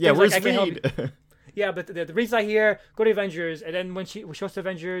me." Yeah, Thing's where's like, "I can't help you." Reed? Yeah, but the reason I hear, go to Avengers, and then when she goes to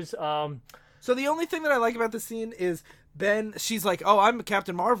Avengers, So the only thing that I like about this scene is Ben, she's like, "Oh, I'm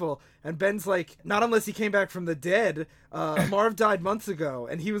Captain Marvel," and Ben's like, "Not unless he came back from the dead. Marv died months ago,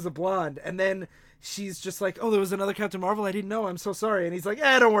 and he was a blonde." And then she's just like, "Oh, there was another Captain Marvel. I didn't know. I'm so sorry." And he's like,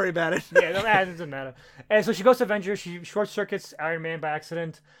 "Don't worry about it." yeah, no, it doesn't matter. And so she goes to Avengers. She short circuits Iron Man by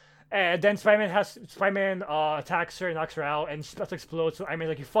accident. And then Spider-Man attacks her and knocks her out, and she's about to explode. So Iron Man's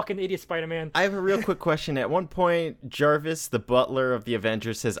like, "You fucking idiot, Spider-Man." I have a real quick question. At one point, Jarvis, the butler of the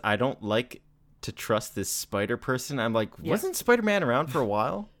Avengers, says, "I don't like to trust this spider person." I'm like, wasn't Spider-Man around for a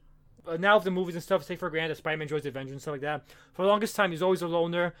while? Now with the movies and stuff, take for granted Spider-Man joins the Avengers and stuff like that. For the longest time, he's always a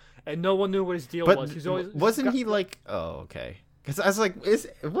loner, and no one knew what his deal But was. He's always wasn't he like? Oh, okay. Because I was like,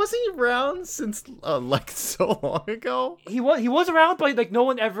 wasn't he around since like so long ago? He was around, but like no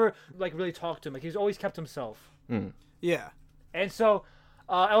one ever like really talked to him. Like he's always kept himself. Yeah. And so,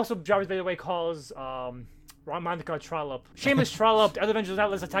 also Jarvis, by the way, calls Monica a trollop. Shameless trollop. The other Avengers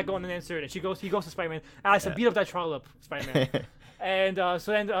not let's attack going unanswered, and he goes to Spider-Man. Alex, beat up that trollop, Spider-Man. And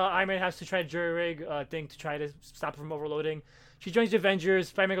so then Iron Man has to try to jury-rig thing to try to stop it from overloading. She joins the Avengers.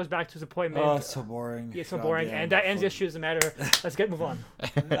 Spider-Man goes back to his appointment. Oh, it's so boring. Yeah, so boring. And that ends the issue. Doesn't matter. Let's move on.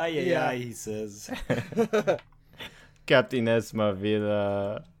 Yeah, he says. Captain Esma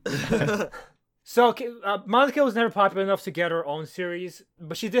Vida. So Monica was never popular enough to get her own series,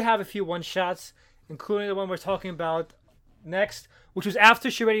 but she did have a few one-shots, including the one we're talking about next, which was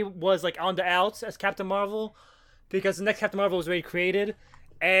after she already was like on the outs as Captain Marvel, because the next Captain Marvel was already created,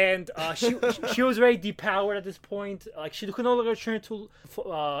 and she was already depowered at this point. Like she could no longer turn to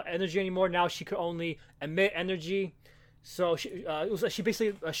energy anymore. Now she could only emit energy. So she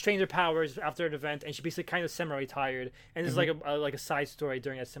basically strained her powers after an event, and she basically kind of semi-retired. And it's like a side story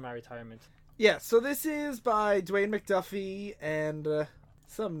during that semi-retirement. Yeah, so this is by Dwayne McDuffie and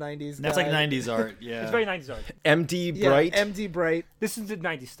some 90s guy. That's like 90s art, yeah. It's very 90s art. MD Yeah, Bright. MD Bright. This is the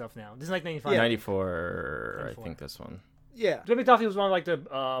 90s stuff now. This is like 95. 94, 94. I think this one. Yeah. Dwayne McDuffie was one of like the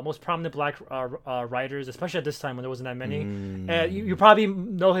most prominent black writers, especially at this time when there wasn't that many. You probably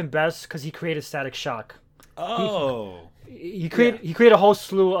know him best because he created Static Shock. Oh. He created a whole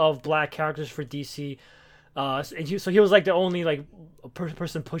slew of black characters for DC. So he was like the only like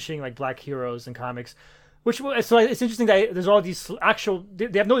person pushing like black heroes in comics, which so it's interesting that there's all these actual they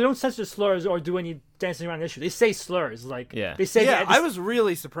don't censor slurs or do any dancing around issue. They say slurs like they say I was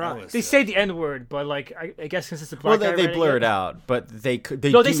really surprised. they say the N word, but like I guess since it's a black Well, guy they blur writing it out, but they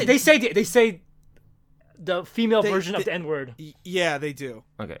No, do... they say the female version of the N word. Yeah, they do.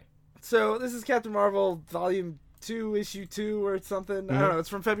 Okay. So this is Captain Marvel Volume 2, Issue 2 or something. I don't know. It's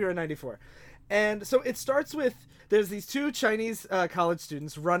from February 94. And so it starts with, there's these two Chinese college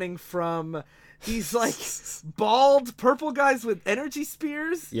students running from these like bald purple guys with energy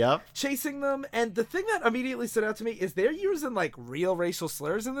spears chasing them. And the thing that immediately stood out to me is they're using like real racial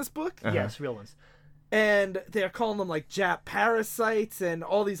slurs in this book. Yes, real ones. And they're calling them like Jap parasites and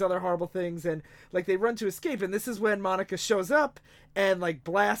all these other horrible things. And like they run to escape. And this is when Monica shows up and like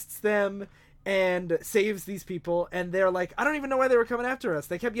blasts them and saves these people. And they're like, I don't even know why they were coming after us.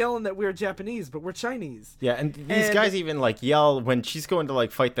 They kept yelling that we're Japanese, but we're Chinese. Yeah, and these guys even like yell when she's going to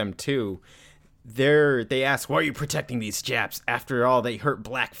like fight them too. They ask, why are you protecting these Japs? After all, they hurt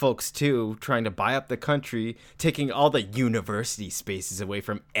black folks too, trying to buy up the country, taking all the university spaces away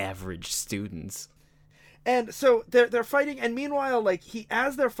from average students. And so they're fighting, and meanwhile, like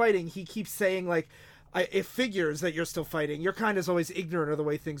as they're fighting, he keeps saying like, it figures that you're still fighting. Your kind is always ignorant of the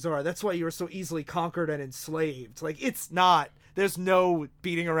way things are. That's why you were so easily conquered and enslaved. Like it's not. There's no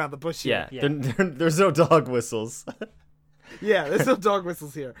beating around the bush here. Yeah. There's no dog whistles. Yeah, there's no dog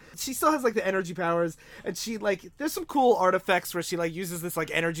whistles here. She still has like the energy powers, and she like there's some cool artifacts where she like uses this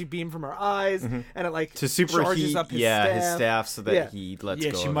like energy beam from her eyes, and it like to charges superheat up his his staff. staff so that he lets go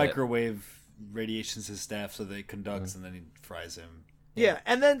Yeah, she of it. microwave radiations his staff so that it conducts and then he fries him. Yeah,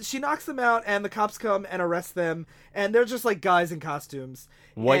 and then she knocks them out, and the cops come and arrest them, and they're just like guys in costumes.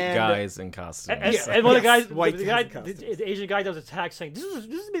 White guys in costumes. And one of the guys, white the guy, guys in costumes. the Asian guy does attack saying, "This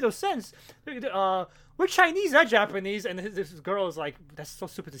doesn't make no sense. We're Chinese, not Japanese." And this girl is like, "That's so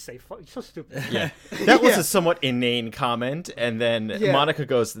stupid to say. You're so stupid." Yeah, that was a somewhat inane comment, and then Yeah. Monica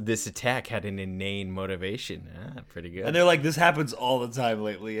goes, "This attack had an inane motivation." Pretty good. And they're like, this happens all the time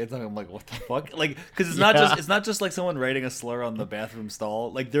lately. And I'm like, what the fuck? Like, because it's not just like someone writing a slur on the bathroom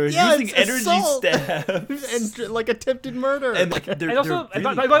stall. Like they're using it's energy assault. staffs and like attempted murder. and like they're And also, really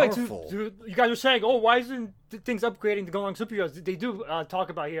by the way, powerful. you guys were saying, "Oh, why isn't things upgrading to go along superheroes?" They do talk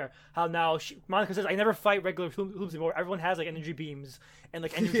about here how now Monica says, "I never fight regular hoops anymore. Everyone has like energy beams and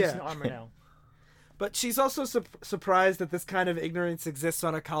like energy Yeah. armor now." But she's also surprised that this kind of ignorance exists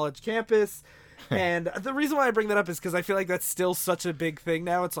on a college campus. And the reason why I bring that up is because I feel like that's still such a big thing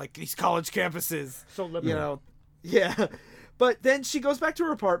now. It's like these college campuses, So liberal. you know. Yeah. But then she goes back to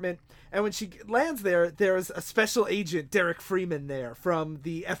her apartment, and when she lands there's a special agent, Derek Freeman, there from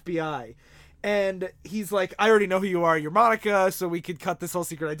the FBI. And he's like, I already know who you are. You're Monica, so we could cut this whole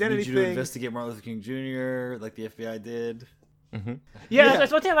secret I identity need you to thing. investigate Martin Luther King Jr. like the FBI did. Yeah,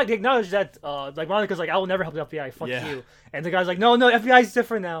 that's one thing I like to acknowledge that like Monica's like, "I will never help the FBI, fuck Yeah. you," and the guy's like, "No, FBI's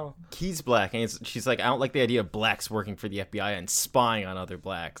different now." He's black, and she's like, I don't like the idea of blacks working for the FBI and spying on other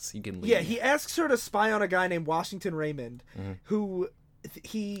blacks. You can leave. Yeah, he asks her to spy on a guy named Washington Raymond, who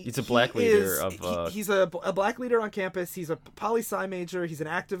He's a black leader of, he's a black leader on campus. He's a poli-sci major. He's an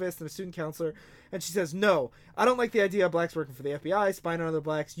activist and a student counselor. And she says, "No, I don't like the idea of blacks working for the FBI, spying on other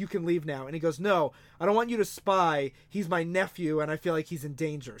blacks. You can leave now." And he goes, "No, I don't want you to spy. He's my nephew, and I feel like he's in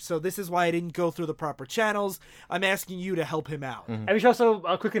danger. So this is why I didn't go through the proper channels. I'm asking you to help him out." And we should also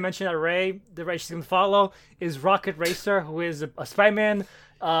quickly mention that the Ray she's gonna follow is Rocket Racer, who is a Spider-Man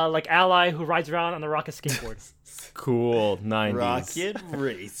like ally who rides around on a rocket skateboard. Cool. 90s. Rocket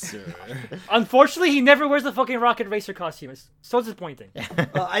Racer. Unfortunately, he never wears the fucking rocket racer costume. It's so disappointing.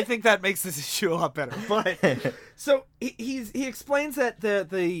 Well, I think that makes this issue a lot better. But so he explains that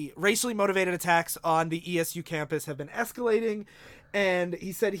the racially motivated attacks on the ESU campus have been escalating, and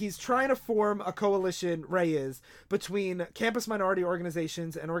he said he's trying to form a coalition, Ray is, between campus minority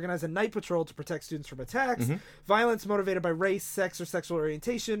organizations and organize a night patrol to protect students from attacks. Violence motivated by race, sex, or sexual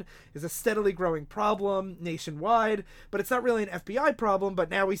orientation is a steadily growing problem nationwide, but it's not really an FBI problem, but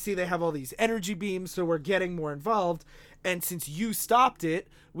now we see they have all these energy beams, so we're getting more involved. And since you stopped it,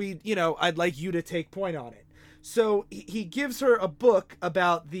 I'd like you to take point on it. So he gives her a book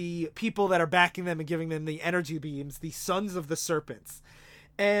about the people that are backing them and giving them the energy beams, the Sons of the Serpents.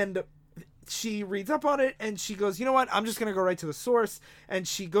 And she reads up on it and she goes, you know what? I'm just going to go right to the source. And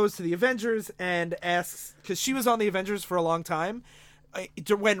she goes to the Avengers and asks, because she was on the Avengers for a long time,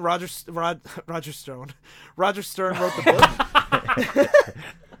 when Roger Stern wrote the book.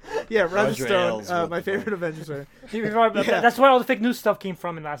 Yeah, Roger Stone, my favorite Avengers. That's where all the fake news stuff came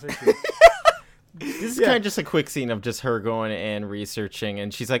from in last issue. This is kind of just a quick scene of just her going and researching,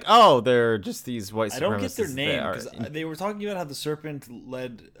 and she's like, "Oh, they're just these white supremacists." I don't get their name because they were talking about how the serpent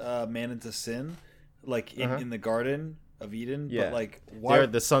led man into sin, like in the Garden of Eden. Yeah, but like, why? They're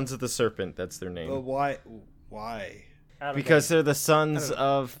the Sons of the Serpent. That's their name. But why? Why? Because they're the sons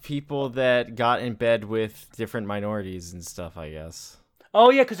of people that got in bed with different minorities and stuff, I guess. Oh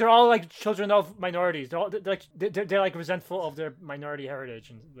yeah, because they're all like children of minorities. They're like resentful of their minority heritage,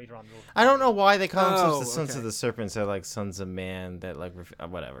 and later on. I don't know why they call themselves the Sons of the Serpents. They're like sons of man. That like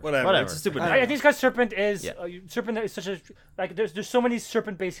whatever. It's a stupid name. I think it's because Serpent is Serpent is such a like. There's so many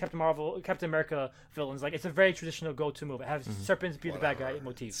serpent-based Captain America villains. Like it's a very traditional go-to move. It has serpents be the bad guy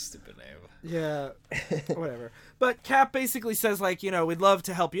motif. Stupid name. Yeah, whatever. But Cap basically says like, we'd love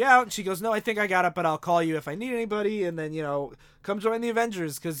to help you out, and she goes, no, I think I got it, but I'll call you if I need anybody, and then come join the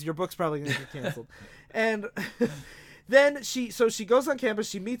Avengers because your book's probably going to get canceled. And then she goes on campus,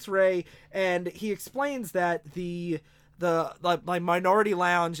 she meets Ray, and he explains that the Minority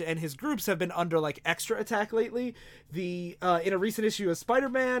Lounge and his groups have been under like extra attack lately. In a recent issue of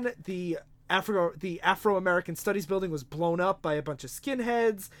Spider-Man, the Afro-American Studies building was blown up by a bunch of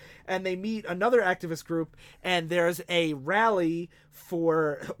skinheads, and they meet another activist group, and there's a rally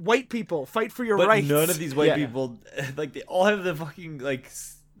for white people, fight for your rights. None of these white people, like, they all have the fucking, like,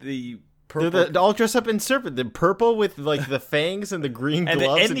 the purple. They're all dressed up in serpent. The purple with, like, the fangs and the green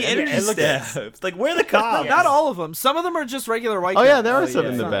gloves. And the energy staffs. Like, where are the cops? Not all of them. Some of them are just regular white guys. guys. Yeah, there are some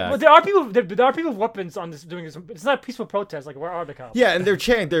in the back. Well, there are people with weapons on this doing this. It's not a peaceful protest. Like, where are the cops? Yeah, and they're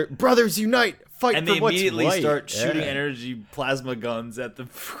chanting, they're brothers unite, fight and for they what's immediately right. start shooting energy plasma guns at the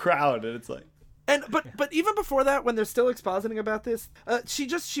crowd, and it's like. But even before that, when they're still expositing about this,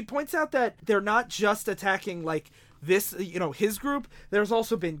 she points out that they're not just attacking like this, his group. There's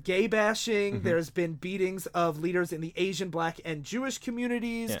also been gay bashing. There's been beatings of leaders in the Asian, Black, and Jewish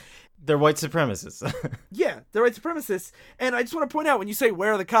communities. Yeah. They're white supremacists. Yeah, they're white supremacists. And I just want to point out, when you say,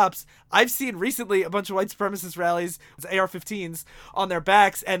 where are the cops? I've seen recently a bunch of white supremacist rallies with AR-15s on their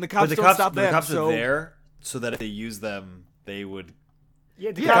backs, and the cops don't stop them. The cops are there so that if they use them, they would...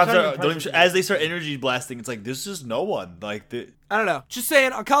 Yeah, the cops cops are, as they start energy blasting, it's like, there's just no one. Like, I don't know. Just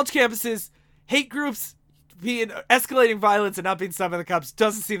saying, on college campuses, hate groups being escalating violence and not being stopped by the cops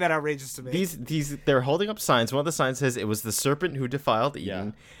doesn't seem that outrageous to me. These they're holding up signs. One of the signs says it was the serpent who defiled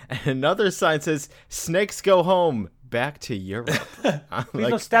Eden, and another sign says snakes go home, back to Europe. Please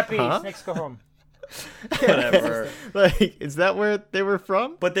don't step me. Snakes go home. Whatever. Like, is that where they were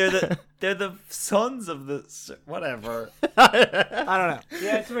from? But they're the sons of the whatever. I don't know.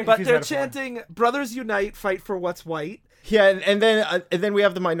 Yeah, it's very but confusing they're metaphor. chanting "Brothers unite, fight for what's white." Yeah, and then we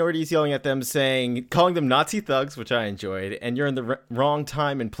have the minorities yelling at them, calling them Nazi thugs, which I enjoyed, and you're in the wrong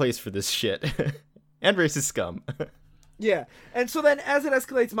time and place for this shit, and racist scum. Yeah, and so then as it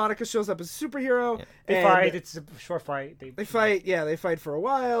escalates, Monica shows up as a superhero. Yeah. They fight. It's a short fight. They fight. Yeah, they fight for a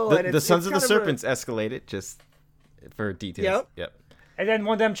while. The Sons of the Serpents escalate it, just for details. Yep. And then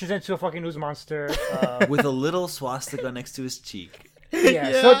one of them turns into a fucking news monster. With a little swastika next to his cheek.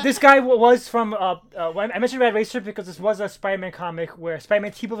 Yeah. So this guy was from. I mentioned Red Racer because this was a Spider-Man comic where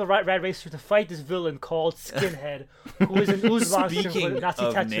Spider-Man teamed with Red Racer to fight this villain called Skinhead, who is an ooze monster with a Nazi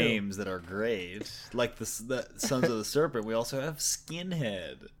of tattoo. Names that are great, like the Sons of the Serpent, we also have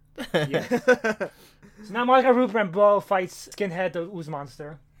Skinhead. Yeah. So now Monica Rambeau fights Skinhead, the ooze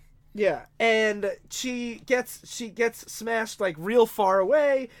monster. Yeah, and she gets smashed like real far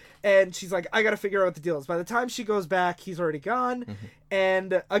away, and she's like, I gotta figure out what the deal is. By the time she goes back, he's already gone.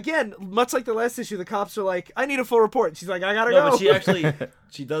 And again, much like the last issue, the cops are like, I need a full report. And she's like, I gotta No, go. but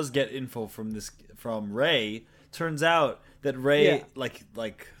she does get info from Ray. Turns out that Ray,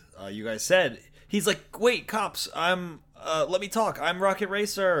 you guys said, he's like, wait, cops, let me talk. I'm Rocket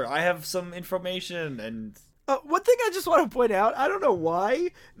Racer. I have some information. And one thing I just want to point out, I don't know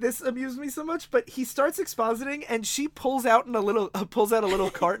why this amused me so much, but he starts expositing, and she pulls out a little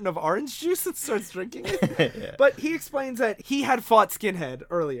carton of orange juice and starts drinking it. Yeah. But he explains that he had fought Skinhead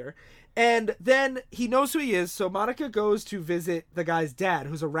earlier, and then he knows who he is. So Monica goes to visit the guy's dad,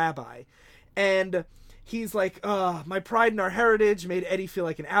 who's a rabbi, and he's like, my pride in our heritage made Eddie feel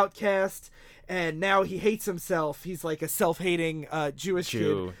like an outcast. And now he hates himself. He's like a self-hating Jewish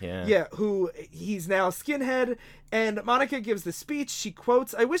Jew, kid. yeah. Who he's now skinhead. And Monica gives the speech. She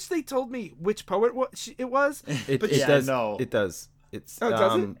quotes, I wish they told me which poet it was. It Yeah, does. no. It does. It's Oh,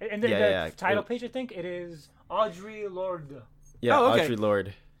 does it? And then the title page, I think it is Audre Lorde. Yeah, Oh, okay. Audre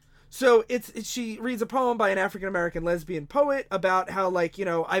Lorde. So she reads a poem by an African-American lesbian poet about how, like, you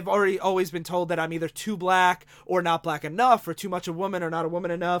know, I've always been told that I'm either too black or not black enough, or too much a woman or not a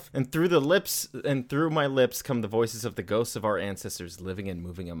woman enough. And through my lips come the voices of the ghosts of our ancestors living and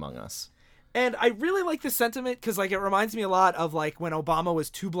moving among us. And I really like this sentiment because, like, it reminds me a lot of, like, when Obama was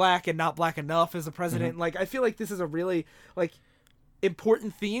too black and not black enough as a president. Like, I feel like this is a really, like,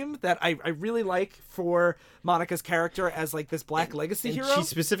 important theme that I really like for Monica's character as, like, this black legacy And hero. she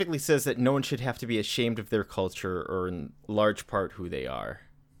specifically says that no one should have to be ashamed of their culture or in large part who they are.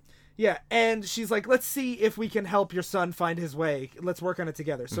 Yeah, and she's like, let's see if we can help your son find his way. Let's work on it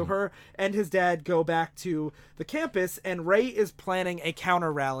together. So her and his dad go back to the campus, and Ray is planning a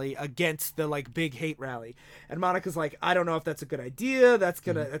counter rally against the, like, big hate rally. And Monica's like, I don't know if that's a good idea. That's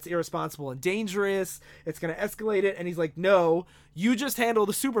irresponsible and dangerous. It's gonna escalate it. And he's like, no, you just handle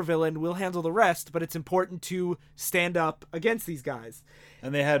the supervillain. We'll handle the rest. But it's important to stand up against these guys.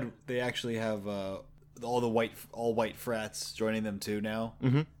 And they actually have all white frats joining them too now.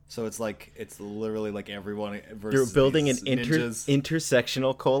 Mm-hmm. So it's literally like everyone versus You're building an these ninjas.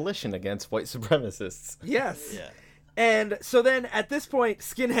 intersectional coalition against white supremacists. Yes. Yeah. And so then at this point,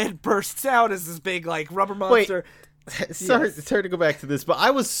 Skinhead bursts out as this big, like, rubber monster. Sorry to go back to this, but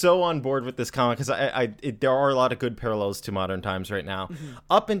I was so on board with this comic because there are a lot of good parallels to modern times right now.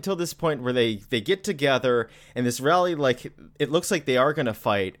 Up until this point where they get together and this rally, like, it looks like they are going to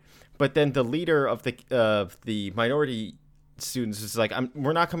fight, but then the leader of the minority students is like,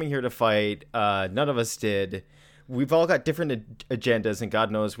 we're not coming here to fight. None of us did. We've all got different agendas, and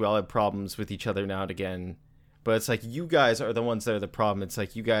God knows we all have problems with each other now and again. But it's like, you guys are the ones that are the problem. It's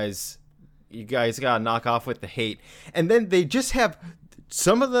like, you guys gotta knock off with the hate. And then they just have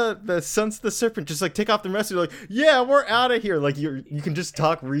some of the Sons of the Serpent just, like, take off their message, like, yeah, we're out of here. Like, you can just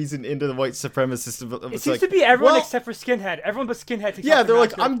talk reason into the white supremacists. It It's seems like, to be everyone well, except for Skinhead. Everyone but Skinhead takes yeah, off their they're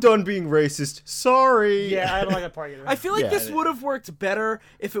like, mask. I'm done being racist. Sorry. Yeah, I don't like that part either. I feel like Yeah. this would have worked better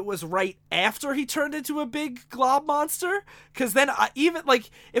if it was right after he turned into a big glob monster. Because then,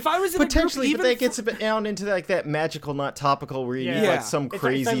 if I was in Potentially, a group, but that gets a bit down into, like, that magical, not topical, where you need, like, some it's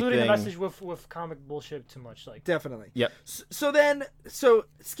crazy diluting thing. the message with comic bullshit too much. Like, definitely. Yep. So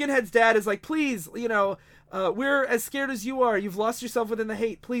Skinhead's dad is like, please, we're as scared as you are. You've lost yourself within the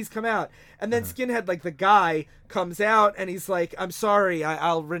hate. Please come out. And then Skinhead, like, the guy, comes out and he's like, I'm sorry,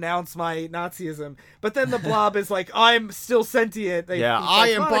 I'll renounce my Nazism. But then the Blob is like, I'm still sentient. He's I like,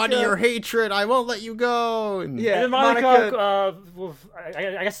 embody Monica. your hatred. I won't let you go. And Yeah, and then Monica,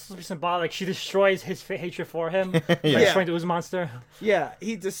 I guess this will be symbolic. She destroys his hatred for him by destroying the Ooze monster. Yeah,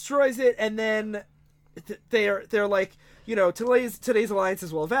 he destroys it, and then they're like, today's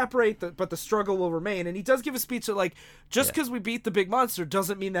alliances will evaporate, but the struggle will remain. And he does give a speech that, like, just because we beat the big monster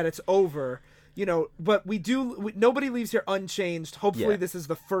doesn't mean that it's over. But nobody leaves here unchanged. Hopefully, Yeah. this is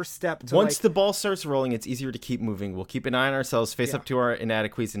the first step to, once the ball starts rolling, it's easier to keep moving. We'll keep an eye on ourselves, face up to our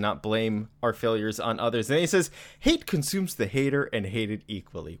inadequacies, and not blame our failures on others. And then he says, hate consumes the hater and hated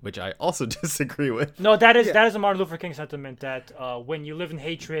equally, which I also disagree with. No, that is a Martin Luther King sentiment that when you live in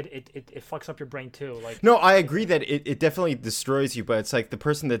hatred, it fucks up your brain too. Like, No, I agree that it definitely destroys you, but it's like the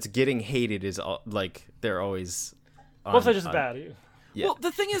person that's getting hated is, like, they're always... both sides are just bad. Yeah. Well,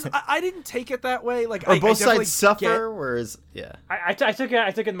 the thing is, I didn't take it that way. Like, Or both definitely sides suffer, get- whereas... Yeah. I took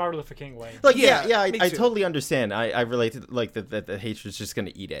it the Martin Luther King way. Like, Yeah, I me too. totally understand. I relate to, like, that the hatred's just going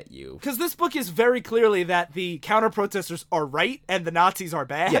to eat at you. Because this book is very clearly that the counter-protesters are right and the Nazis are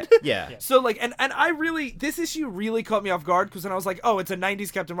bad. Yeah. So, like, and I really, this issue really caught me off guard because then I was like, oh, it's a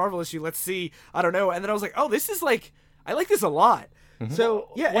 90s Captain Marvel issue. Let's see. I don't know. And then I was like, oh, this is like, I like this a lot. So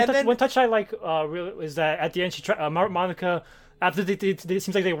yeah, One and touch, then one touch I like really is that at the end she Monica, after it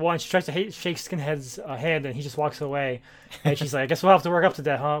seems like they won, she tries to shake Skinhead's hand and he just walks away, and she's like, I guess we'll have to work up to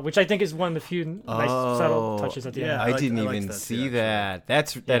that, huh? Which I think is one of the few nice subtle touches at the yeah. end. I I didn't liked even that see too, that. That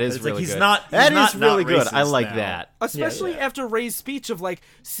is it's like really he's good. not- he's That is not really good. I racist like now. that. especially after Ray's speech of like,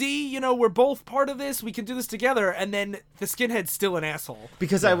 see, we're both part of this, we can do this together, and then the Skinhead's still an asshole.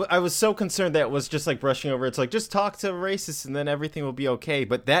 Because I was so concerned that it was just like brushing over. It's like, just talk to racists and then everything will be okay.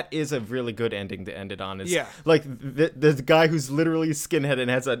 But that is a really good ending to end it on. Is Yeah. like the guy who's literally skinhead and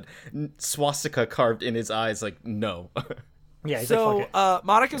has a swastika carved in his eyes. Like, no. Yeah, he's like, So fuck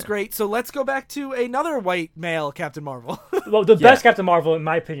Monica's great. So let's go back to another white male Captain Marvel. it. Well, the best Captain Marvel, in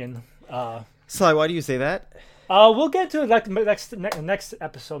my opinion. Sly, why do you say that? We'll get to it like next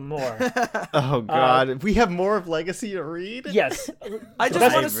episode more. Oh God, we have more of Legacy to read. Yes. I just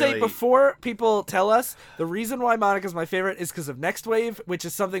That's want to say really- before people tell us, the reason why Monica's my favorite is because of Next Wave, which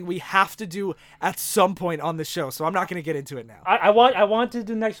is something we have to do at some point on the show. So I'm not going to get into it now. I want to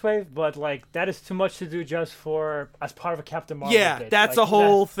do Next Wave, but like that is too much to do just for as part of a Captain Marvel. Yeah, bit. that's Like, a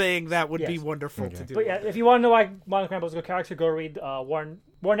whole thing that would be Yes. wonderful to do. But yeah, if you want to know why Monica Rambeau's a good character, go read Warren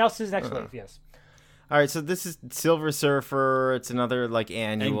Ellis's Next Wave. Yes. All right, so this is Silver Surfer. It's another like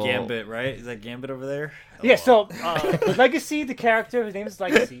And annual. Gambit, right? Is that Gambit over there? Yeah. So Legacy, the character, his name is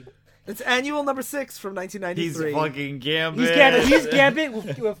Legacy. It's annual number 6 from He's 1993. fucking Gambit. He's Gambit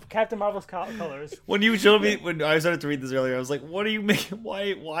with Captain Marvel's colors. When you showed me, when I started to read this earlier, I was like, "What are you making? Why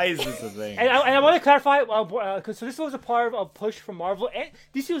is this a thing?" And I want to clarify, because so this was a part of a push from Marvel, and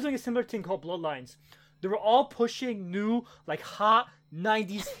DC was doing a similar thing called Bloodlines. They were all pushing new, like hot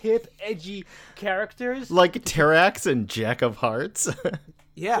 '90s hip, edgy characters. like Terrax and Jack of Hearts.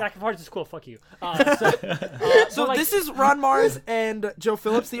 Yeah. Jack of Hearts is cool. Fuck you. So like, this is Ron Mars and Joe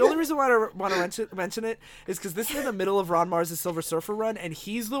Phillips. The only reason why I want to mention it is because this is in the middle of Ron Mars' Silver Surfer run, and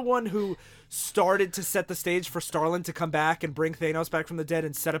he's the one who started to set the stage for Starlin to come back and bring Thanos back from the dead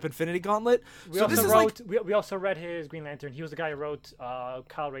and set up Infinity Gauntlet. We So also this is wrote. like, We also read his Green Lantern. He was the guy who wrote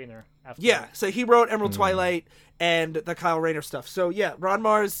Kyle Rayner. After yeah. that. So he wrote Emerald Twilight and the Kyle Rayner stuff. So yeah, Ron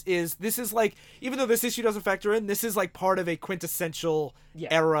Mars this is like, even though this issue doesn't factor in, this is like part of a quintessential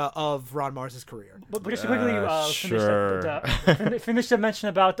era of Ron Mars' career. But just to quickly sure. finish the mention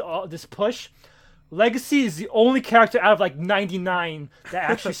about this push. Legacy is the only character out of like 99 that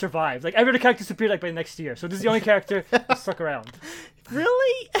actually survived. Like every other character disappeared like by the next year. So this is the only character that stuck around.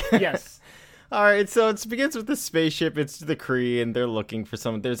 Really? Yes. All right, so it begins with the spaceship. It's the Kree, and they're looking for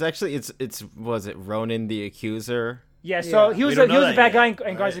someone. There's actually was it Ronan the Accuser? Yeah, so he was don't he know was the that bad guy yet,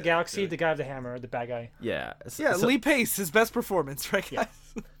 in Guardians of the Galaxy, the guy with the hammer, the bad guy. Yeah. Yeah, so- Lee Pace, his best performance, right, guys?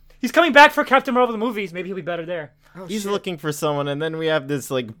 He's coming back for Captain Marvel the movies. Maybe he'll be better there. He's looking for someone, and then we have this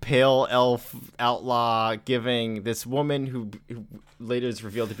like pale elf outlaw giving this woman who later is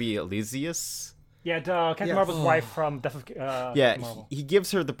revealed to be Elysius. Yeah, Captain Marvel's wife from Death of Yeah, Captain Marvel. he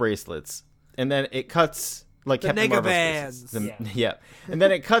gives her the bracelets, and then it cuts like Captain nega Marvel's bands. bracelets. Yeah, and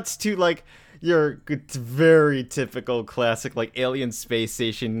then it cuts to like your very typical classic like alien space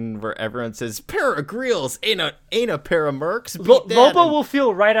station where everyone says pair of grills ain't a pair of mercs. Beat that," Lobo and will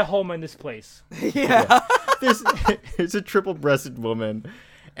feel right at home in this place. there's a triple-breasted woman,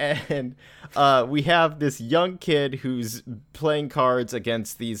 and we have this young kid who's playing cards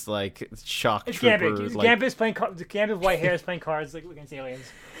against these like shock It's troopers. Gambit. Like, Gambit's playing Gambit with white hair is playing cards like against aliens.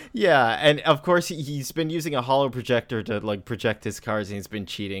 yeah, and of course he's been using a hollow projector to like project his cards, and he's been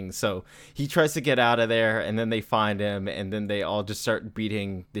cheating. So he tries to get out of there, and then they find him, and then they all just start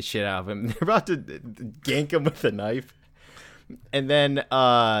beating the shit out of him. They're about to gank him with a knife. And then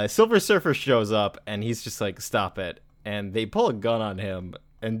Silver Surfer shows up, and he's just like, "Stop it!" And they pull a gun on him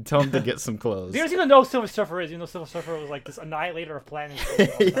and tell him to get some clothes. You don't even know who Silver Surfer is. You know Silver Surfer was like this annihilator of planets.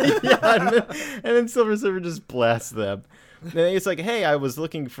 Yeah, and then Silver Surfer just blasts them. And then he's like, "Hey, I was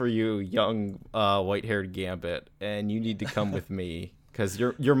looking for you, young white-haired Gambit, and you need to come with me because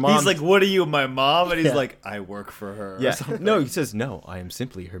your mom." He's like, "What are you, my mom?" And he's Yeah. like, "I work for her." or "Yeah, something. no." He says, "No, I am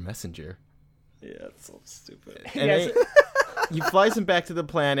simply her messenger." Yeah, it's so stupid. And Yes. he flies him back to the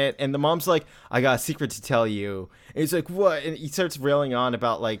planet, and the mom's like, "I got a secret to tell you." And he's like, "What?" And he starts railing on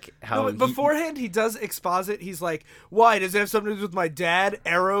about like how No, but beforehand, he does exposit. He's like, "Why does it have something to do with my dad,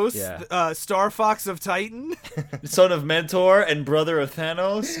 Eros, Yeah. Star Fox of Titan?" Son of Mentor and brother of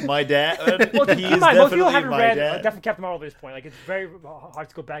Thanos, my dad. Well, he keep is in mind, most people definitely haven't my read dad. definitely Captain Marvel at this point. Like it's very hard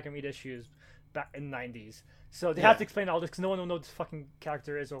to go back and read issues back in the 90s. So they have to explain all this because no one will know what this fucking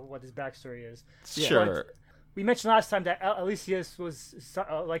character is or what his backstory is. sure. We mentioned last time that Elysius was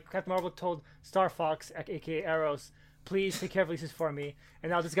like Captain Marvel told Star Fox, aka Eros, "Please take care of Elysius for me." And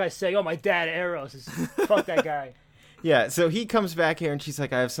now this guy's saying, "Oh, my dad, Eros, is fuck that guy." Yeah, so he comes back here and she's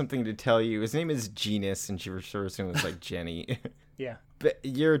like, I have something to tell you. His name is Genus, and she refers to him as like Jenny. Yeah. But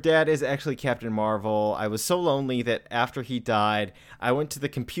your dad is actually Captain Marvel. I was so lonely that after he died, I went to the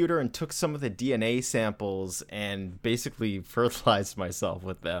computer and took some of the DNA samples and basically fertilized myself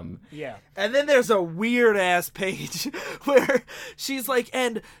with them. Yeah. And then there's a weird ass page where she's like,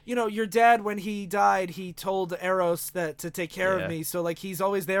 and your dad, when he died, he told Eros that to take care Yeah. of me, so like he's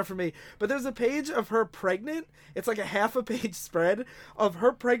always there for me. But there's a page of her pregnant. It's like a half a page spread of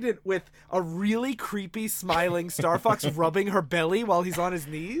her pregnant with a really creepy smiling Star Fox rubbing her belly while he's on his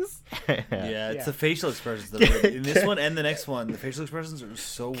knees. Yeah, it's Yeah. the facial expressions that are weird. In this one and the next one, the facial expressions are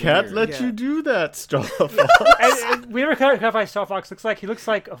so Can't weird. let Yeah. you do that, Star Fox. And we never clarified Star Fox looks like. He looks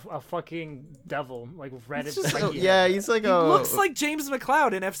like a fucking devil, like red. It's just, like, yeah, he's like He a... looks like James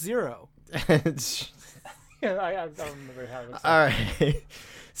McCloud in F-Zero. Yeah, I don't remember how it looks like. All right.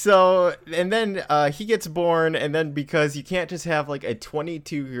 So, and then he gets born, and then because you can't just have like a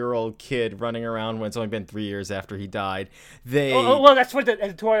 22-year-old kid running around when it's only been 3 years after he died, they... Well, that's what the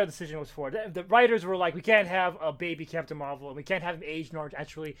editorial decision was for. The writers were like, we can't have a baby Captain Marvel, and we can't have him age nor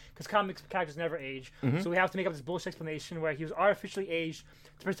actually, because comics characters never age. So we have to make up this bullshit explanation where he was artificially aged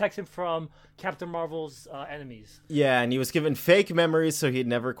to protect him from Captain Marvel's enemies. Yeah, and he was given fake memories so he'd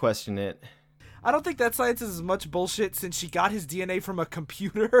never question it. I don't think that science is as much bullshit since she got his DNA from a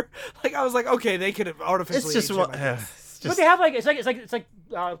computer. Like, I was like, okay, they could have artificially It's just aged one... him, I guess. But they have it's like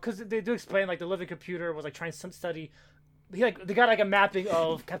because they do explain like the living computer was like trying to study. They got like a mapping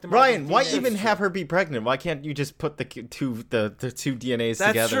of Captain Marvel's Ryan, why DNA. even have her be pregnant? Why can't you just put the two DNAs That's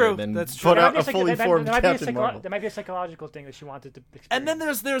together true. and then That's true. put There out might a be fully formed Captain Marvel? There might be a psychological thing that she wanted to experience. And then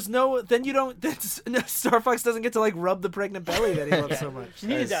there's no, then you don't, Star Fox doesn't get to like rub the pregnant belly that he loves so much. she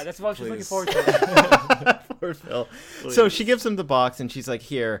needed that. That's what she's looking Please. forward to. Poor Phil. So she gives him the box and she's like,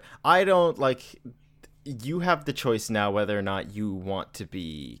 here, I don't like... You have the choice now whether or not you want to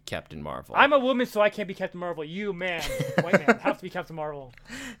be Captain Marvel. I'm a woman, so I can't be Captain Marvel. You, man, white man, have to be Captain Marvel.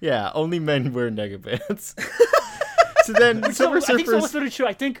 Yeah, only men wear negabands. So then Silver I think so. Surfer's... What's literally true?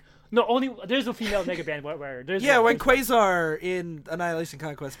 I think no, only there's a female negaband wearer. There's Yeah, no- when Quasar in Annihilation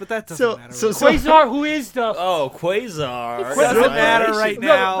Conquest, but that doesn't So- matter. so- really. Quasar, who is the Oh, Quasar. Doesn't matter right no,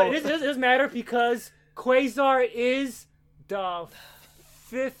 now. but it does matter because Quasar is the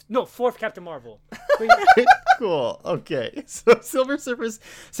fourth Captain Marvel. Cool. Okay. So Silver Surfer's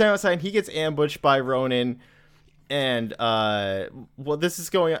standing outside and he gets ambushed by Ronan. And, this is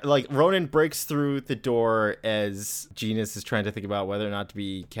going on. Like, Ronan breaks through the door as Genus is trying to think about whether or not to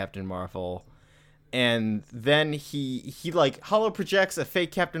be Captain Marvel. And then he like, hollow projects a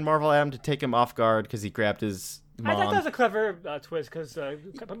fake Captain Marvel at him to take him off guard because he grabbed his I thought that mom. was a clever twist because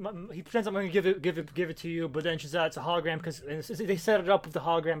he pretends I'm going to give it to you, but then she's it's a hologram because they set it up with the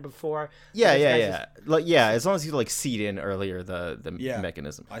hologram before. Yeah, This yeah, guy's yeah. Like, yeah, as long as you, like, seed in earlier the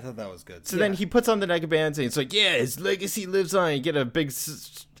mechanism. I thought that was good. So then he puts on the negabands and it's like, yeah, his legacy lives on. You get a big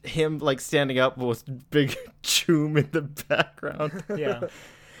him like standing up with big choom in the background. Yeah.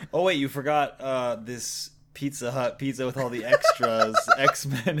 Oh wait, you forgot this Pizza Hut pizza with all the extras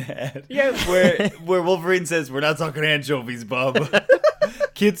X-Men had. Yeah. Where Wolverine says, "We're not talking anchovies, bub."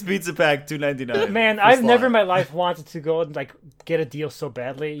 Kids pizza pack $2.99. Man, for I've never slot. in my life wanted to go and like get a deal so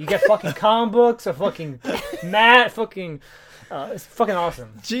badly. You get fucking comic books, a fucking mat, fucking. It's fucking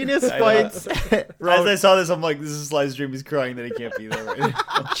awesome. Genus fights. As I saw this, I'm like, "This is Sly's dream. He's crying that he can't be there." Right?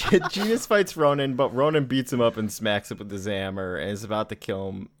 Genus fights Ronan, but Ronan beats him up and smacks him with his hammer and is about to kill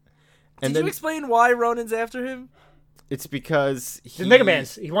him. And Did then you explain why Ronan's after him? it's because The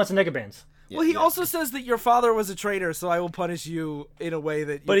Negabands. He wants the Negabands. Well, he also says that your father was a traitor, so I will punish you in a way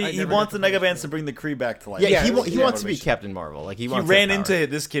that. But I he never wants got the to punish Negabands you. to bring the Kree back to life. Yeah, Yeah, he yeah, wants to be motivation. Captain Marvel. Like he He wants ran that power. into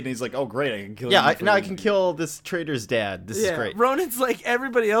this kid and he's like, "Oh great, I can kill Yeah, you." now I can kill this traitor's dad. This is Yeah, great. Ronan's like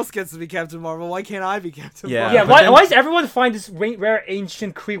everybody else gets to be Captain Marvel. Why can't I be Captain Yeah. Marvel? Yeah, but why, then- why does everyone find this rare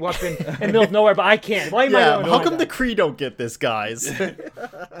ancient Kree weapon in the middle of nowhere, but I can't? Why am I Yeah, the only how one come the that? Kree don't get this, guys?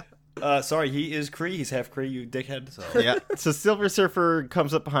 Sorry, he is Kree. He's half Kree, you dickhead. So. Yeah. So Silver Surfer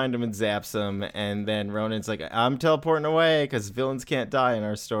comes up behind him and zaps him, and then Ronan's like, "I'm teleporting away because villains can't die in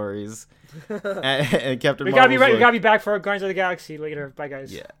our stories." and Captain We gotta be Marvel's right. We like- gotta be back for Guardians of the Galaxy later. Bye,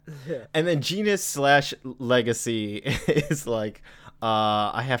 guys. Yeah. And then Genus / Legacy is like,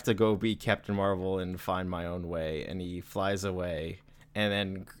 I have to go be Captain Marvel and find my own way. And he flies away and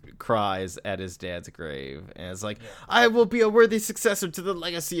then cries at his dad's grave. And it's like, I will be a worthy successor to the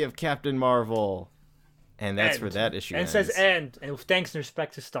legacy of Captain Marvel. And that's End. where that issue And it ends. says end, and with thanks and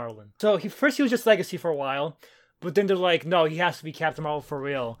respect to Starlin. So he was just Legacy for a while, but then they're like, no, he has to be Captain Marvel for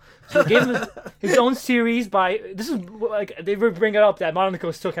real. So they gave him his own series by this is like they bring it up that Monica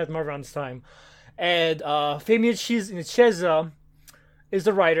was still Captain Marvel around this time, and Fabian Nicieza is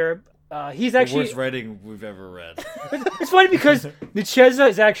the writer. He's The actually worst writing we've ever read. it's funny because Nicieza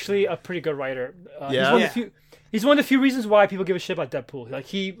is actually a pretty good writer. Yeah? He's one of the few reasons why people give a shit about Deadpool. Like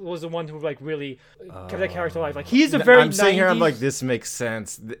he was the one who like really kept that character alive. Like he's a very. I'm sitting here. I'm 90s like, this makes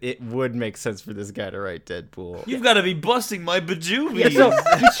sense. It would make sense for this guy to write Deadpool. You've got to be busting my bejuvies. Yeah, so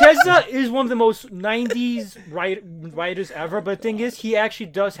Nicieza is one of the most 90s writers ever, but the thing is, he actually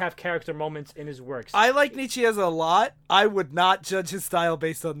does have character moments in his works. I like Nicieza a lot. I would not judge his style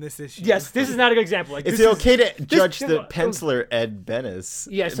based on this issue. Yes, this is not a good example. Like, Is this it okay to judge this- the penciler Ed Benes?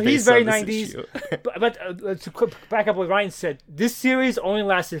 Yeah, so based he's very on this 90s. issue? But to back up what Ryan said, this series only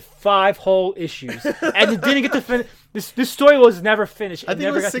lasted 5 whole issues, and it didn't get to finish. This story was never finished. I think it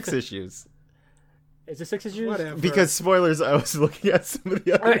never was got to 6 issues. Is it 6 issues? Whatever. Because spoilers, I was looking at some of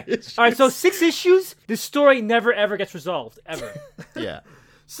the other issues. All right, so 6 issues. The story never ever gets resolved ever. Yeah.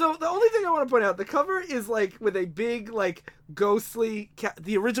 So the only thing I want to point out, the cover is like with a big like ghostly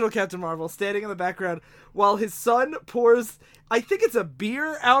the original Captain Marvel standing in the background while his son pours, I think it's a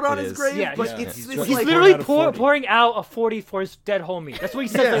beer out on It his is. grave, Yeah, but yeah. it's He's this just He's like literally out a 40. pouring out a 40 for his dead homie. That's what he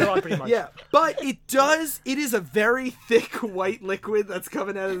says later on, pretty much. yeah, but it is a very thick white liquid that's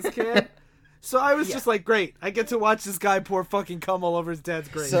coming out of this can. So I was just like, great, I get to watch this guy pour fucking cum all over his dad's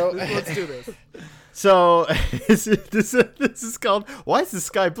grave. So- Let's do this. So this is called "Why is the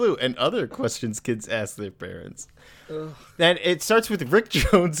Sky Blue?" and other questions kids ask their parents. And it starts with Rick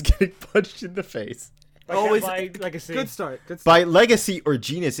Jones getting punched in the face Always by Legacy. Good start. Good start. by Legacy or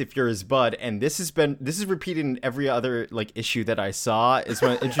Genus if you're his bud. And this is repeated in every other like issue that I saw. Is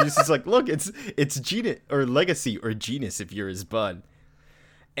when it introduces like, look, it's Genus or Legacy or Genus if you're his bud.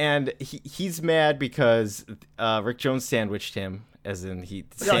 And he's mad because Rick Jones sandwiched him. As in No,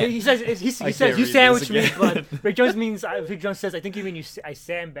 he says I he can't says you read sandwiched this me, again. but Rick Jones says I think you mean I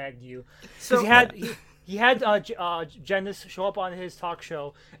sandbagged you. So- Because he had Janice show up on his talk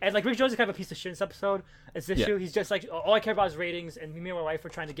show, and like Rick Jones is kind of a piece of shit in this episode. It's this issue. He's just like all I care about is ratings, and me and my wife are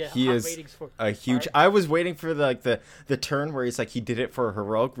trying to get he hot is ratings for a huge. our- I was waiting for the turn where he's like he did it for a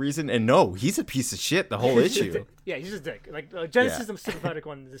heroic reason, and no, he's a piece of shit the whole issue. Yeah, he's just a dick. Like Janice Yeah. is the sympathetic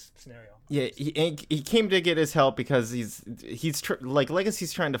one in this scenario. Yeah, he came to get his help because like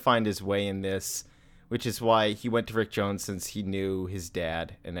Legacy's trying to find his way in this, which is why he went to Rick Jones since he knew his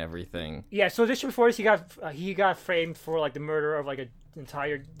dad and everything. Yeah, so this year before this, he got framed for like the murder of like an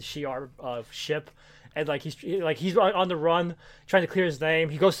entire Shi'ar ship, and like he's on the run trying to clear his name.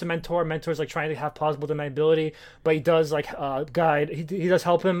 He goes to Mentor. Mentor's like trying to have plausible deniability, but he does like guide. He does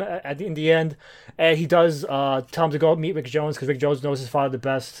help him in the end, and he does tell him to go meet Rick Jones because Rick Jones knows his father the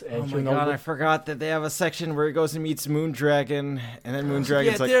best. And Oh he'll my know god, the- I forgot that they have a section where he goes and meets Moondragon, and then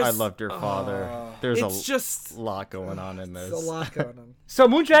Moondragon's like, there's- I loved your father. There's It's just lot going on in this. a lot going on. So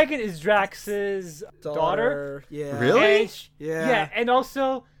Moondragon is Drax's daughter. Yeah. Really? And Yeah. Yeah, and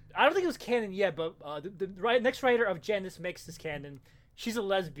also I don't think it was canon yet, but the next writer of Janice makes this canon. She's a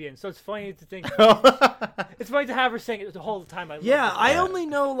lesbian, so it's funny to think. It's funny to have her saying it the whole time. I love Yeah, it. I only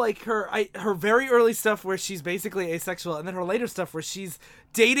know like her very early stuff where she's basically asexual, and then her later stuff where she's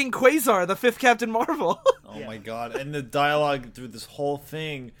dating Quasar, the 5th Captain Marvel. Oh my god! And the dialogue through this whole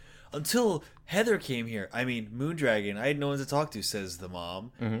thing, until Heather came here. I mean, Moondragon. I had no one to talk to. Says the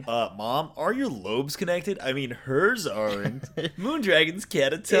mom. Mom, are your lobes connected? I mean, hers aren't. Moondragon's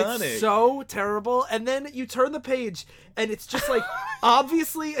catatonic. It's so terrible. And then you turn the page, and it's just like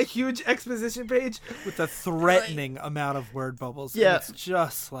obviously a huge exposition page with a threatening amount of word bubbles. And Yeah. it's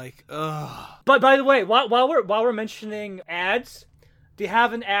just like, ugh. But by the way, while we're mentioning ads, they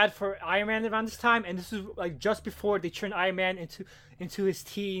have an ad for Iron Man around this time, and this is like just before they turn Iron Man into his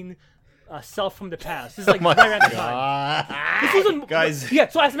teen self from the past. This is like right around the time. This wasn't Guys, Yeah,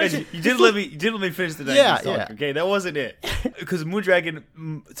 so as Guys, mentioned, you didn't let me finish the 90s Yeah, talk. yeah. Okay, that wasn't it. Because Moondragon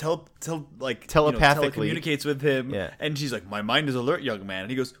Telepathically. communicates with him, Yeah. and she's like, "My mind is alert, young man." And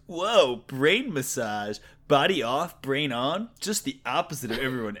he goes, "Whoa, brain massage, body off, brain on, just the opposite of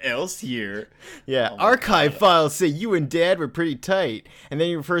everyone else here." Yeah, Oh my archive files say you and Dad were pretty tight, and then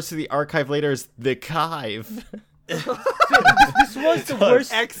he refers to the archive later as the Kive. this was the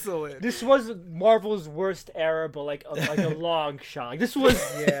worst. Excellent. This was Marvel's worst era, but like a long shot. Like this was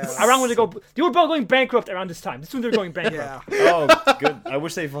Yes. around when they were both going bankrupt around this time. This is when they were going bankrupt. Yeah. Oh, good. I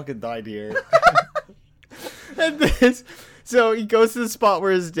wish they fucking died here. And this, so he goes to the spot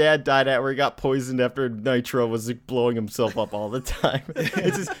where his dad died at, where he got poisoned after Nitro was like, blowing himself up all the time.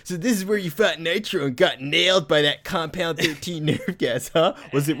 It says, so this is where you fought Nitro and got nailed by that Compound 13 nerve gas, huh?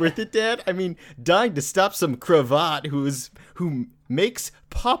 Was it worth it, Dad? I mean, dying to stop some cravat who was who makes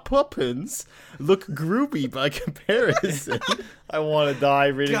pop-uppins look groovy by comparison. I want to die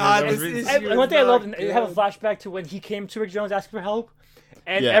reading God, this. this is- And one thing I not love, they have a good. flashback to when he came to Rick Jones asking for help.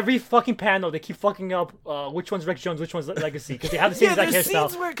 And Yeah. every fucking panel, they keep fucking up which one's Rick Jones, which one's Legacy, because they have the same Yeah, exact there's hairstyle.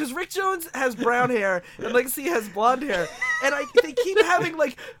 scenes where, because Rick Jones has brown hair and Legacy has blonde hair, and they keep having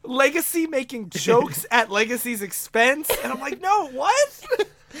like Legacy making jokes at Legacy's expense, and I'm like, no, what?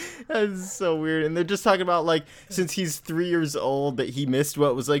 That's so weird. And they're just talking about, like, since he's 3 years old, that he missed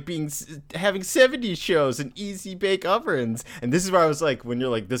what was like having 70s shows and easy bake ovens. And this is where I was like, when you're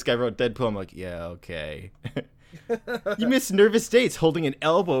like, this guy wrote Deadpool, I'm like, yeah, okay. You missed nervous dates holding an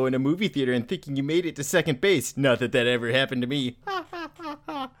elbow in a movie theater and thinking you made it to second base. Not that that ever happened to me.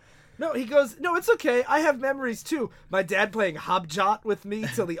 No, he goes, no, it's okay. I have memories too. My dad playing Hobjot with me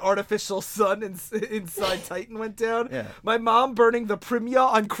till the artificial sun inside Titan went down. Yeah. My mom burning the Primia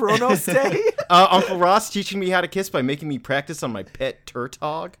on Kronos Day. Uncle Ross teaching me how to kiss by making me practice on my pet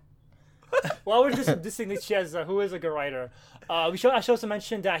Turtog. Well, we're just dissing Nicieza, who is a good writer. I should also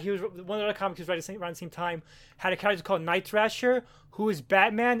mention that he was one of the comics he was writing around the same time, had a character called Night Thrasher, who is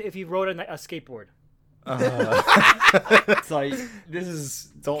Batman if he rode a skateboard. It's like, this is,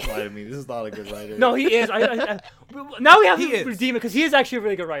 don't lie to me. This is not a good writer. No, he is. Now we have He to is. redeem it because he is actually a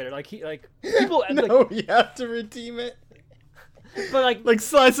really good writer. Like people, No, you have to redeem it. but like Like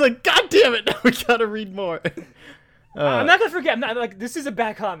Slide's like, God damn it, now we gotta read more. I'm not gonna forget. I'm not like this is a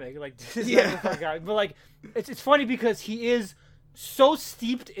bad comic. Like this is not a bad comic. But like it's funny because he is so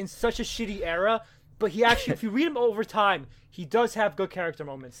steeped in such a shitty era. But he actually, if you read him over time, he does have good character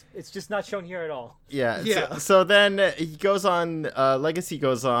moments. It's just not shown here at all. Yeah. Yeah. So then he goes on. Legacy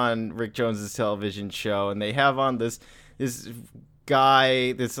goes on Rick Jones's television show, and they have on this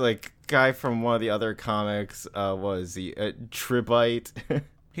guy, this like guy from one of the other comics. Was he Tribite?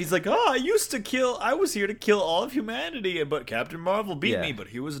 He's like, I was here to kill all of humanity, but Captain Marvel beat Yeah. me, but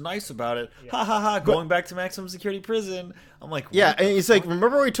he was nice about it. Ha ha ha, going back to maximum security prison. I'm like, what Yeah, the and he's like,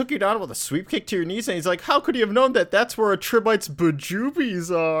 remember when he took you down with a sweep kick to your knees? And he's like, how could he have known that that's where a Tribite's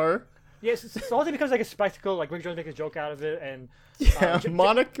bajubis are? Yes, the whole thing becomes like a spectacle. Like Rick Jones makes a joke out of it, and Yeah,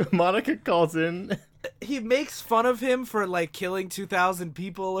 Monica calls in. He makes fun of him for like killing 2,000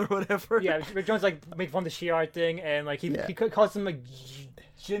 people or whatever. yeah, Rick Jones like make fun of the Shi'ar thing, and like he calls them like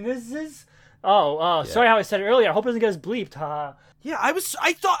Genesis. Sorry how I said it earlier. I hope it doesn't get us bleeped. Haha. Yeah, I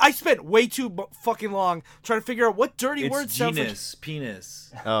thought I spent way too fucking long trying to figure out what dirty It's word sounds like. genus,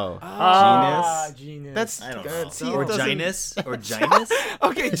 penis. Oh, Genus. genus. That's I don't good. know. See, Or it doesn't- genus? Or genus?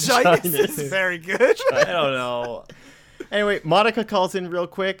 Okay, Giants Giants. is very good. I don't know. Anyway, Monica calls in real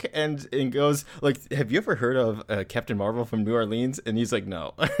quick and goes, like, have you ever heard of Captain Marvel from New Orleans? And he's like,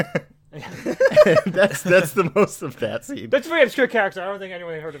 no. that's the most of that scene. That's a very obscure character. I don't think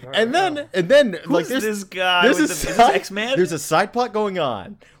anyone heard of her. And then like Who's there's this guy there's with a is this side- X-Man? There's a side plot going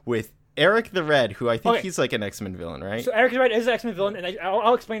on with Eric the Red, who I think Okay. he's like an X-Men villain, right? So Eric Wright is an X-Men villain, and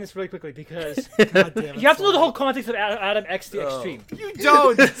I'll explain this really quickly because God damn it, you have to know the whole context of Adam X the Extreme. You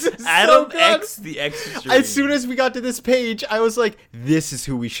don't. Adam good. X, the Extreme. As soon as we got to this page, I was like, this is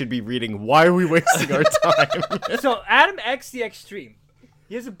who we should be reading. Why are we wasting our time? So Adam X the Extreme.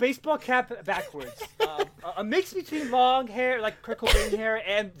 He has a baseball cap backwards, a mix between long hair, like Kurt Cobain hair,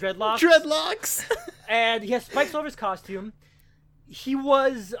 and dreadlocks. Dreadlocks. And he has spikes over his costume. He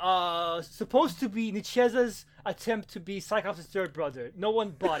was supposed to be Nicheza's attempt to be Cyclops' third brother. No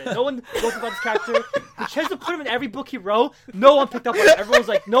one bought it. No one wrote about this character. Nicheza put him in every book he wrote. No one picked up on it. Everyone was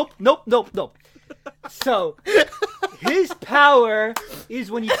like, nope, nope, nope, nope. So, his power is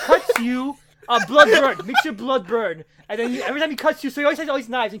when he cuts you, blood burn. Makes your blood burn. And then every time he cuts you, so he always has all these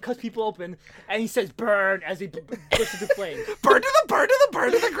knives and cuts people open, and he says burn as they burst into flames. Burn to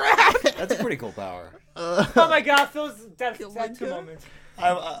the ground. That's a pretty cool power. Oh my god, Phil's tattoo moment.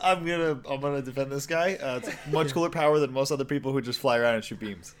 I'm gonna defend this guy. It's a much cooler power than most other people who just fly around and shoot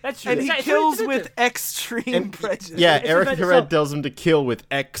beams. That's true. And he It's kills very with extreme prejudice. Yeah, It's Eric about- the so- Red tells him to kill with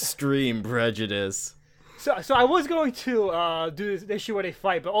extreme prejudice. So I was going to do this issue where they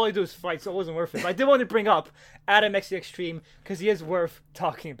fight, but all they do is fight, so it wasn't worth it. But I did want to bring up Adam X the Extreme because he is worth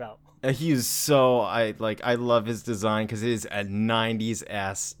talking about. He is so I love his design because it is a '90s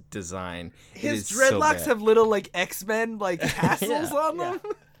ass design. It His is so dreadlocks bad. have little like X-Men like tassels on them.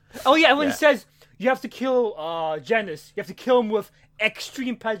 Oh yeah, and when Yeah. he says you have to kill Janus, you have to kill him with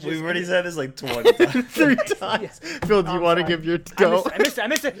extreme prejudice. We've already said this like 20 times. 3 times. Phil, do you I'm want to sorry. give your I go?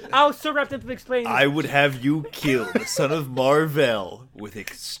 missed it. I was so wrapped up in explaining. I would have you kill the son of Marvel with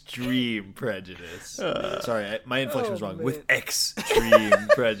extreme prejudice. Sorry, my inflection was wrong. With man. extreme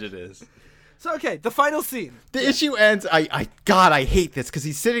prejudice. So okay, the final scene. The issue ends. God, I hate this because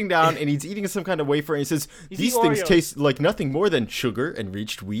he's sitting down and he's eating some kind of wafer and he says, "These eating things Oreos. taste like nothing more than sugar,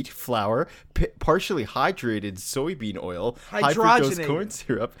 enriched wheat, flour, partially hydrated soybean oil, high fructose Hydrogenated. corn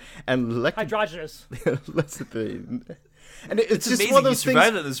syrup, and Hydrogenous. lecithin." And it's just amazing one of you those things.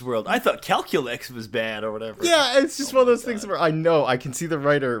 survived in this world. I thought Calculex was bad or whatever. Yeah, it's just one of those things where I know I can see the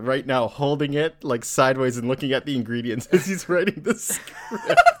writer right now holding it like sideways and looking at the ingredients as he's writing the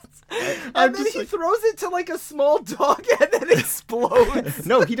script. And then he throws it to like a small dog and then explodes.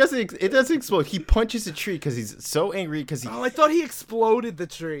 No, he doesn't. It doesn't explode. He punches a tree because he's so angry. Because he, Oh, I thought he exploded the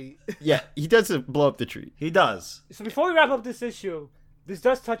tree. yeah, he doesn't blow up the tree. He does. So before we wrap up this issue, this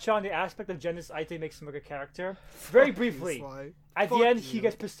does touch on the aspect of Genis Aite makes him a good character. Very briefly. Sly. At Fuck the end, he you.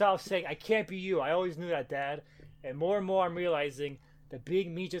 gets pissed off saying, I can't be you. I always knew that, Dad. And more I'm realizing that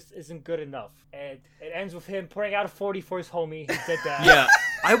being me just isn't good enough. And it ends with him pouring out a 40 for his homie, his dead dad. Yeah,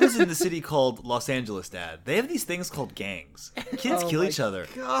 I was in the city called Los Angeles, Dad. They have these things called gangs. Kids kill each other.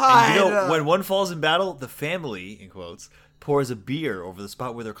 And you know, God. when one falls in battle, the family, in quotes, pours a beer over the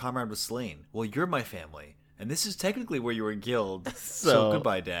spot where their comrade was slain. Well, you're my family. And this is technically where you were killed. So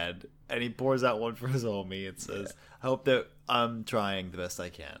goodbye, Dad. And he pours out one for his homie and says, I hope that I'm trying the best I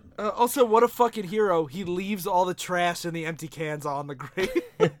can. Also, what a fucking hero. He leaves all the trash and the empty cans on the grave.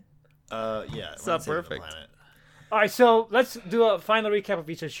 Yeah. It's not perfect. All right, so let's do a final recap of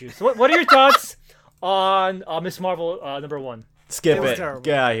each issue. So what are your thoughts on Miss Marvel #1? Skip It was it. terrible.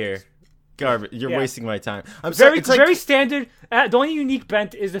 Get out of here. Garbage. You're Yeah. wasting my time. I'm Very, sorry. It's like, very standard. The only unique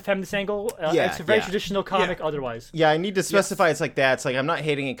bent is the feminist angle. Yeah, it's a very yeah. traditional comic otherwise. yeah, I need to specify it's like that. It's like I'm not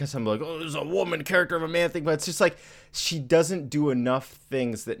hating it because I'm like, oh, there's a woman character of a man thing, but it's just like she doesn't do enough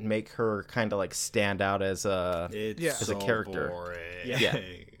things that make her kind of like stand out as a. It's Yeah. As a character. boring. Yeah.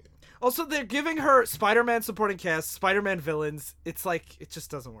 Also, they're giving her Spider-Man supporting cast, Spider-Man villains. It's like, it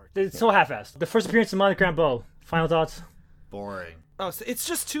just doesn't work. It's so half-assed. The first appearance of Monica Rambeau. Final thoughts? Boring. Oh, so it's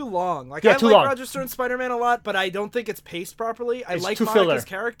just too long. Like, Yeah, I too like long. Roger Stern's Spider-Man a lot, but I don't think it's paced properly. I It's like too Monica's filler.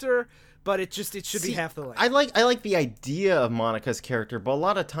 character, but it should be See, half the length. I like the idea of Monica's character, but a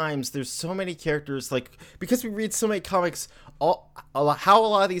lot of times there's so many characters like because we read so many comics, how a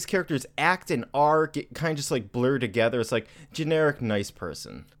lot of these characters act and are get kind of just like blurred together. It's like generic nice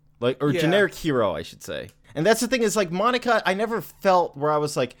person, like or Yeah. generic hero, I should say. And that's the thing is like Monica, I never felt where I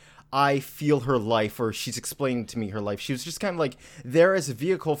was like I feel her life or she's explaining to me her life. She was just kind of like there as a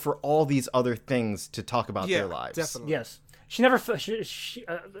vehicle for all these other things to talk about yeah, their lives. definitely. Yes. She never,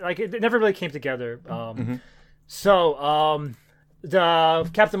 like, it never really came together. So, the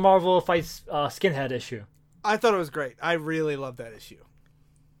Captain Marvel fights Skinhead issue. I thought it was great. I really love that issue.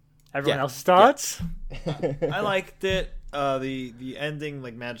 Everyone Yeah. else's thoughts? I liked it. The ending,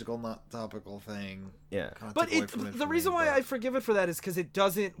 like, magical, not topical thing. Yeah. kinda But took away from it the for reason me, why but- I forgive it for that is because it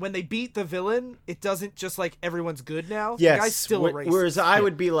doesn't. When they beat the villain, it doesn't just like everyone's good now. Yes. the guy's still a racist. Whereas I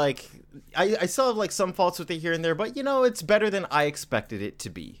would be like, I still have like some faults with it here and there, but you know, it's better than I expected it to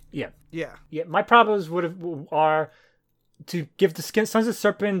be. Yeah. Yeah, Yeah, my problems are to give the Sons of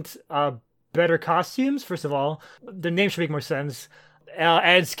Serpent better costumes, first of all. The name should make more sense.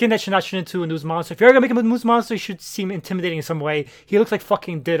 And Skinhead should not turn into a news monster. If you're gonna make him a news monster, he should seem intimidating in some way. He looks like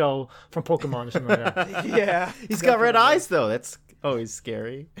fucking Ditto from Pokemon or something like that. yeah. He's got red eyes though. That's always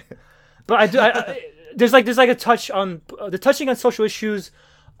scary. But there's like a touch on the touching on social issues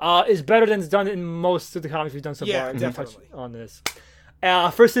is better than it's done in most of the comics we've done so Yeah, far. They touch definitely. on this.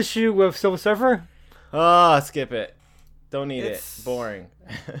 First issue with Silver Surfer. Skip it. Don't need It's- it. Boring.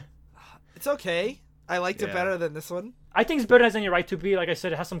 It's okay. I liked it Yeah. better than this one. I think it's better than your right to be. Like I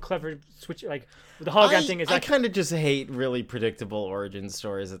said, it has some clever switch. Like the hologram thing is I like, kind of just hate really predictable origin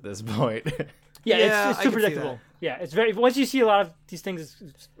stories at this point. yeah, Yeah, it's I too can see predictable. Yeah, it's very. Once you see a lot of these things,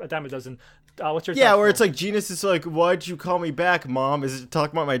 it's a dime a dozen. What's your yeah, thoughts, where Phil? it's like Genus is like, "Why'd you call me back, Mom? Is it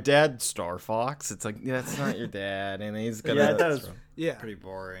talking about my dad, Star Fox?" It's like, that's not your dad, and he's gonna. Yeah, that was Yeah. pretty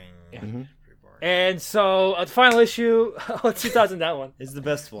boring. Yeah. Pretty boring. And so the final issue. What's your thoughts on that one? It's the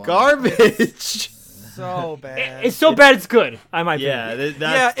best one. So garbage. bad. It's so bad, it's good. I might. Yeah, think.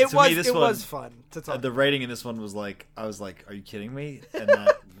 yeah, it to was. Me, this It one, was fun to talk. The writing in this one was like, I was like, "Are you kidding me?" And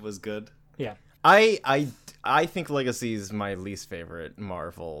that was good. Yeah. I think Legacy is my least favorite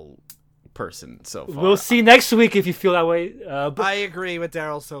Marvel person so far. We'll see next week if you feel that way. But I agree with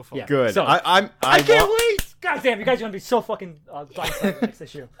Daryl so far. Yeah. Good. So- I I can't wa- wait. God damn, you guys are gonna be so fucking blindsided next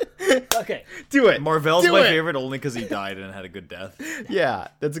issue. Okay. Do it. Marvel's Do my it. favorite only because he died and had a good death. Yeah,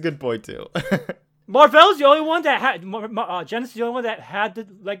 that's a good point too. Marvel's the only one that had Genesis is the only one that had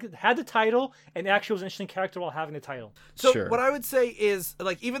the title and actually was an interesting character while having the title. So Sure. what I would say is,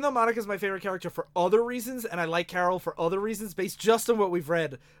 like, even though Monica's my favorite character for other reasons, and I like Carol for other reasons, based just on what we've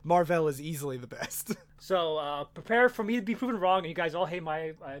read, Marvel is easily the best. So prepare for me to be proven wrong, and you guys all hate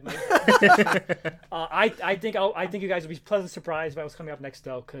my. I think you guys will be pleasantly surprised by what's coming up next,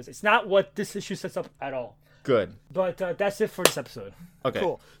 though, because it's not what this issue sets up at all. Good. But that's it for this episode. Okay.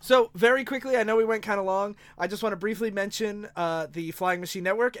 Cool. So very quickly, I know we went kind of long. I just want to briefly mention the Flying Machine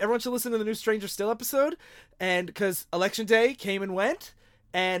Network. Everyone should listen to the new Stranger Still episode, and because Election Day came and went,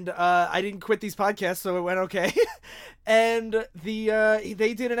 and I didn't quit these podcasts, so it went okay. And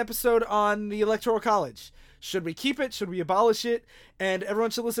they did an episode on the Electoral College. Should we keep it? Should we abolish it? And everyone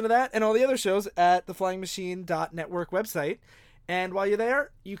should listen to that and all the other shows at the flyingmachine.network website. And while you're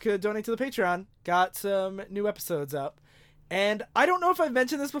there, you could donate to the Patreon. Got some new episodes up. And I don't know if I've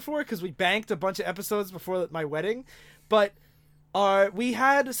mentioned this before because we banked a bunch of episodes before my wedding, but we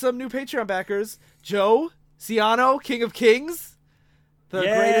had some new Patreon backers. Joe Ciano, King of Kings, the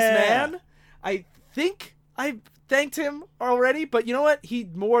greatest man. I think I thanked him already, but you know what? He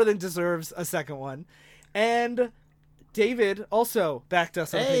more than deserves a second one. And David also backed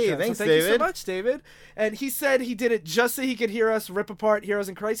us on Hey, Patreon. thanks, so thank you so David. much, David. And he said he did it just so he could hear us rip apart Heroes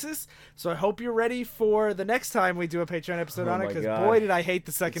in Crisis. So I hope you're ready for the next time we do a Patreon episode Oh on it, my because God. boy, did I hate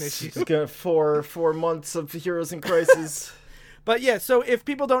the second issue. It's got 4 months of Heroes in Crisis. But yeah, so if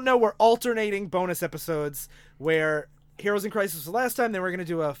people don't know, we're alternating bonus episodes where Heroes in Crisis was the last time, then we're going to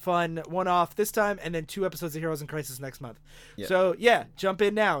do a fun one-off this time, and then 2 episodes of Heroes in Crisis next month. Yeah. So yeah, jump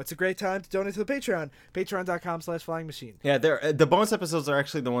in now. It's a great time to donate to the Patreon. Patreon.com/flyingmachine. Yeah, the bonus episodes are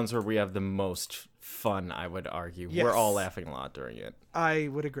actually the ones where we have the most fun, I would argue. Yes. We're all laughing a lot during it. I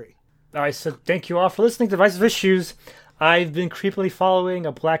would agree. All right, so thank you all for listening to Divisive Issues. I've been creepily following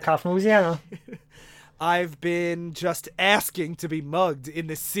a black cop from Louisiana. I've been just asking to be mugged in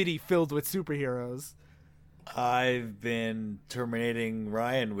this city filled with superheroes. I've been terminating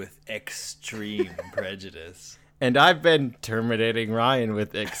Ryan with extreme prejudice. And I've been terminating Ryan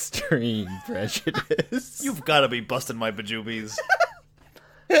with extreme prejudice. You've got to be busting my bajoobies.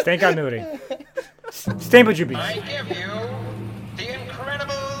 Thank continuity. Stay with you, bees. I give you the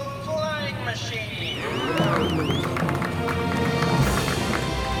incredible flying machine.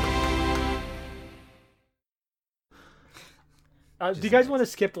 Do you guys want to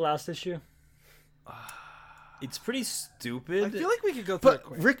skip the last issue? It's pretty stupid. I feel like we could go through it But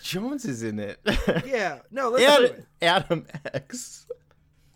quick. Rick Jones is in it. Yeah, no, let's do it. Adam X.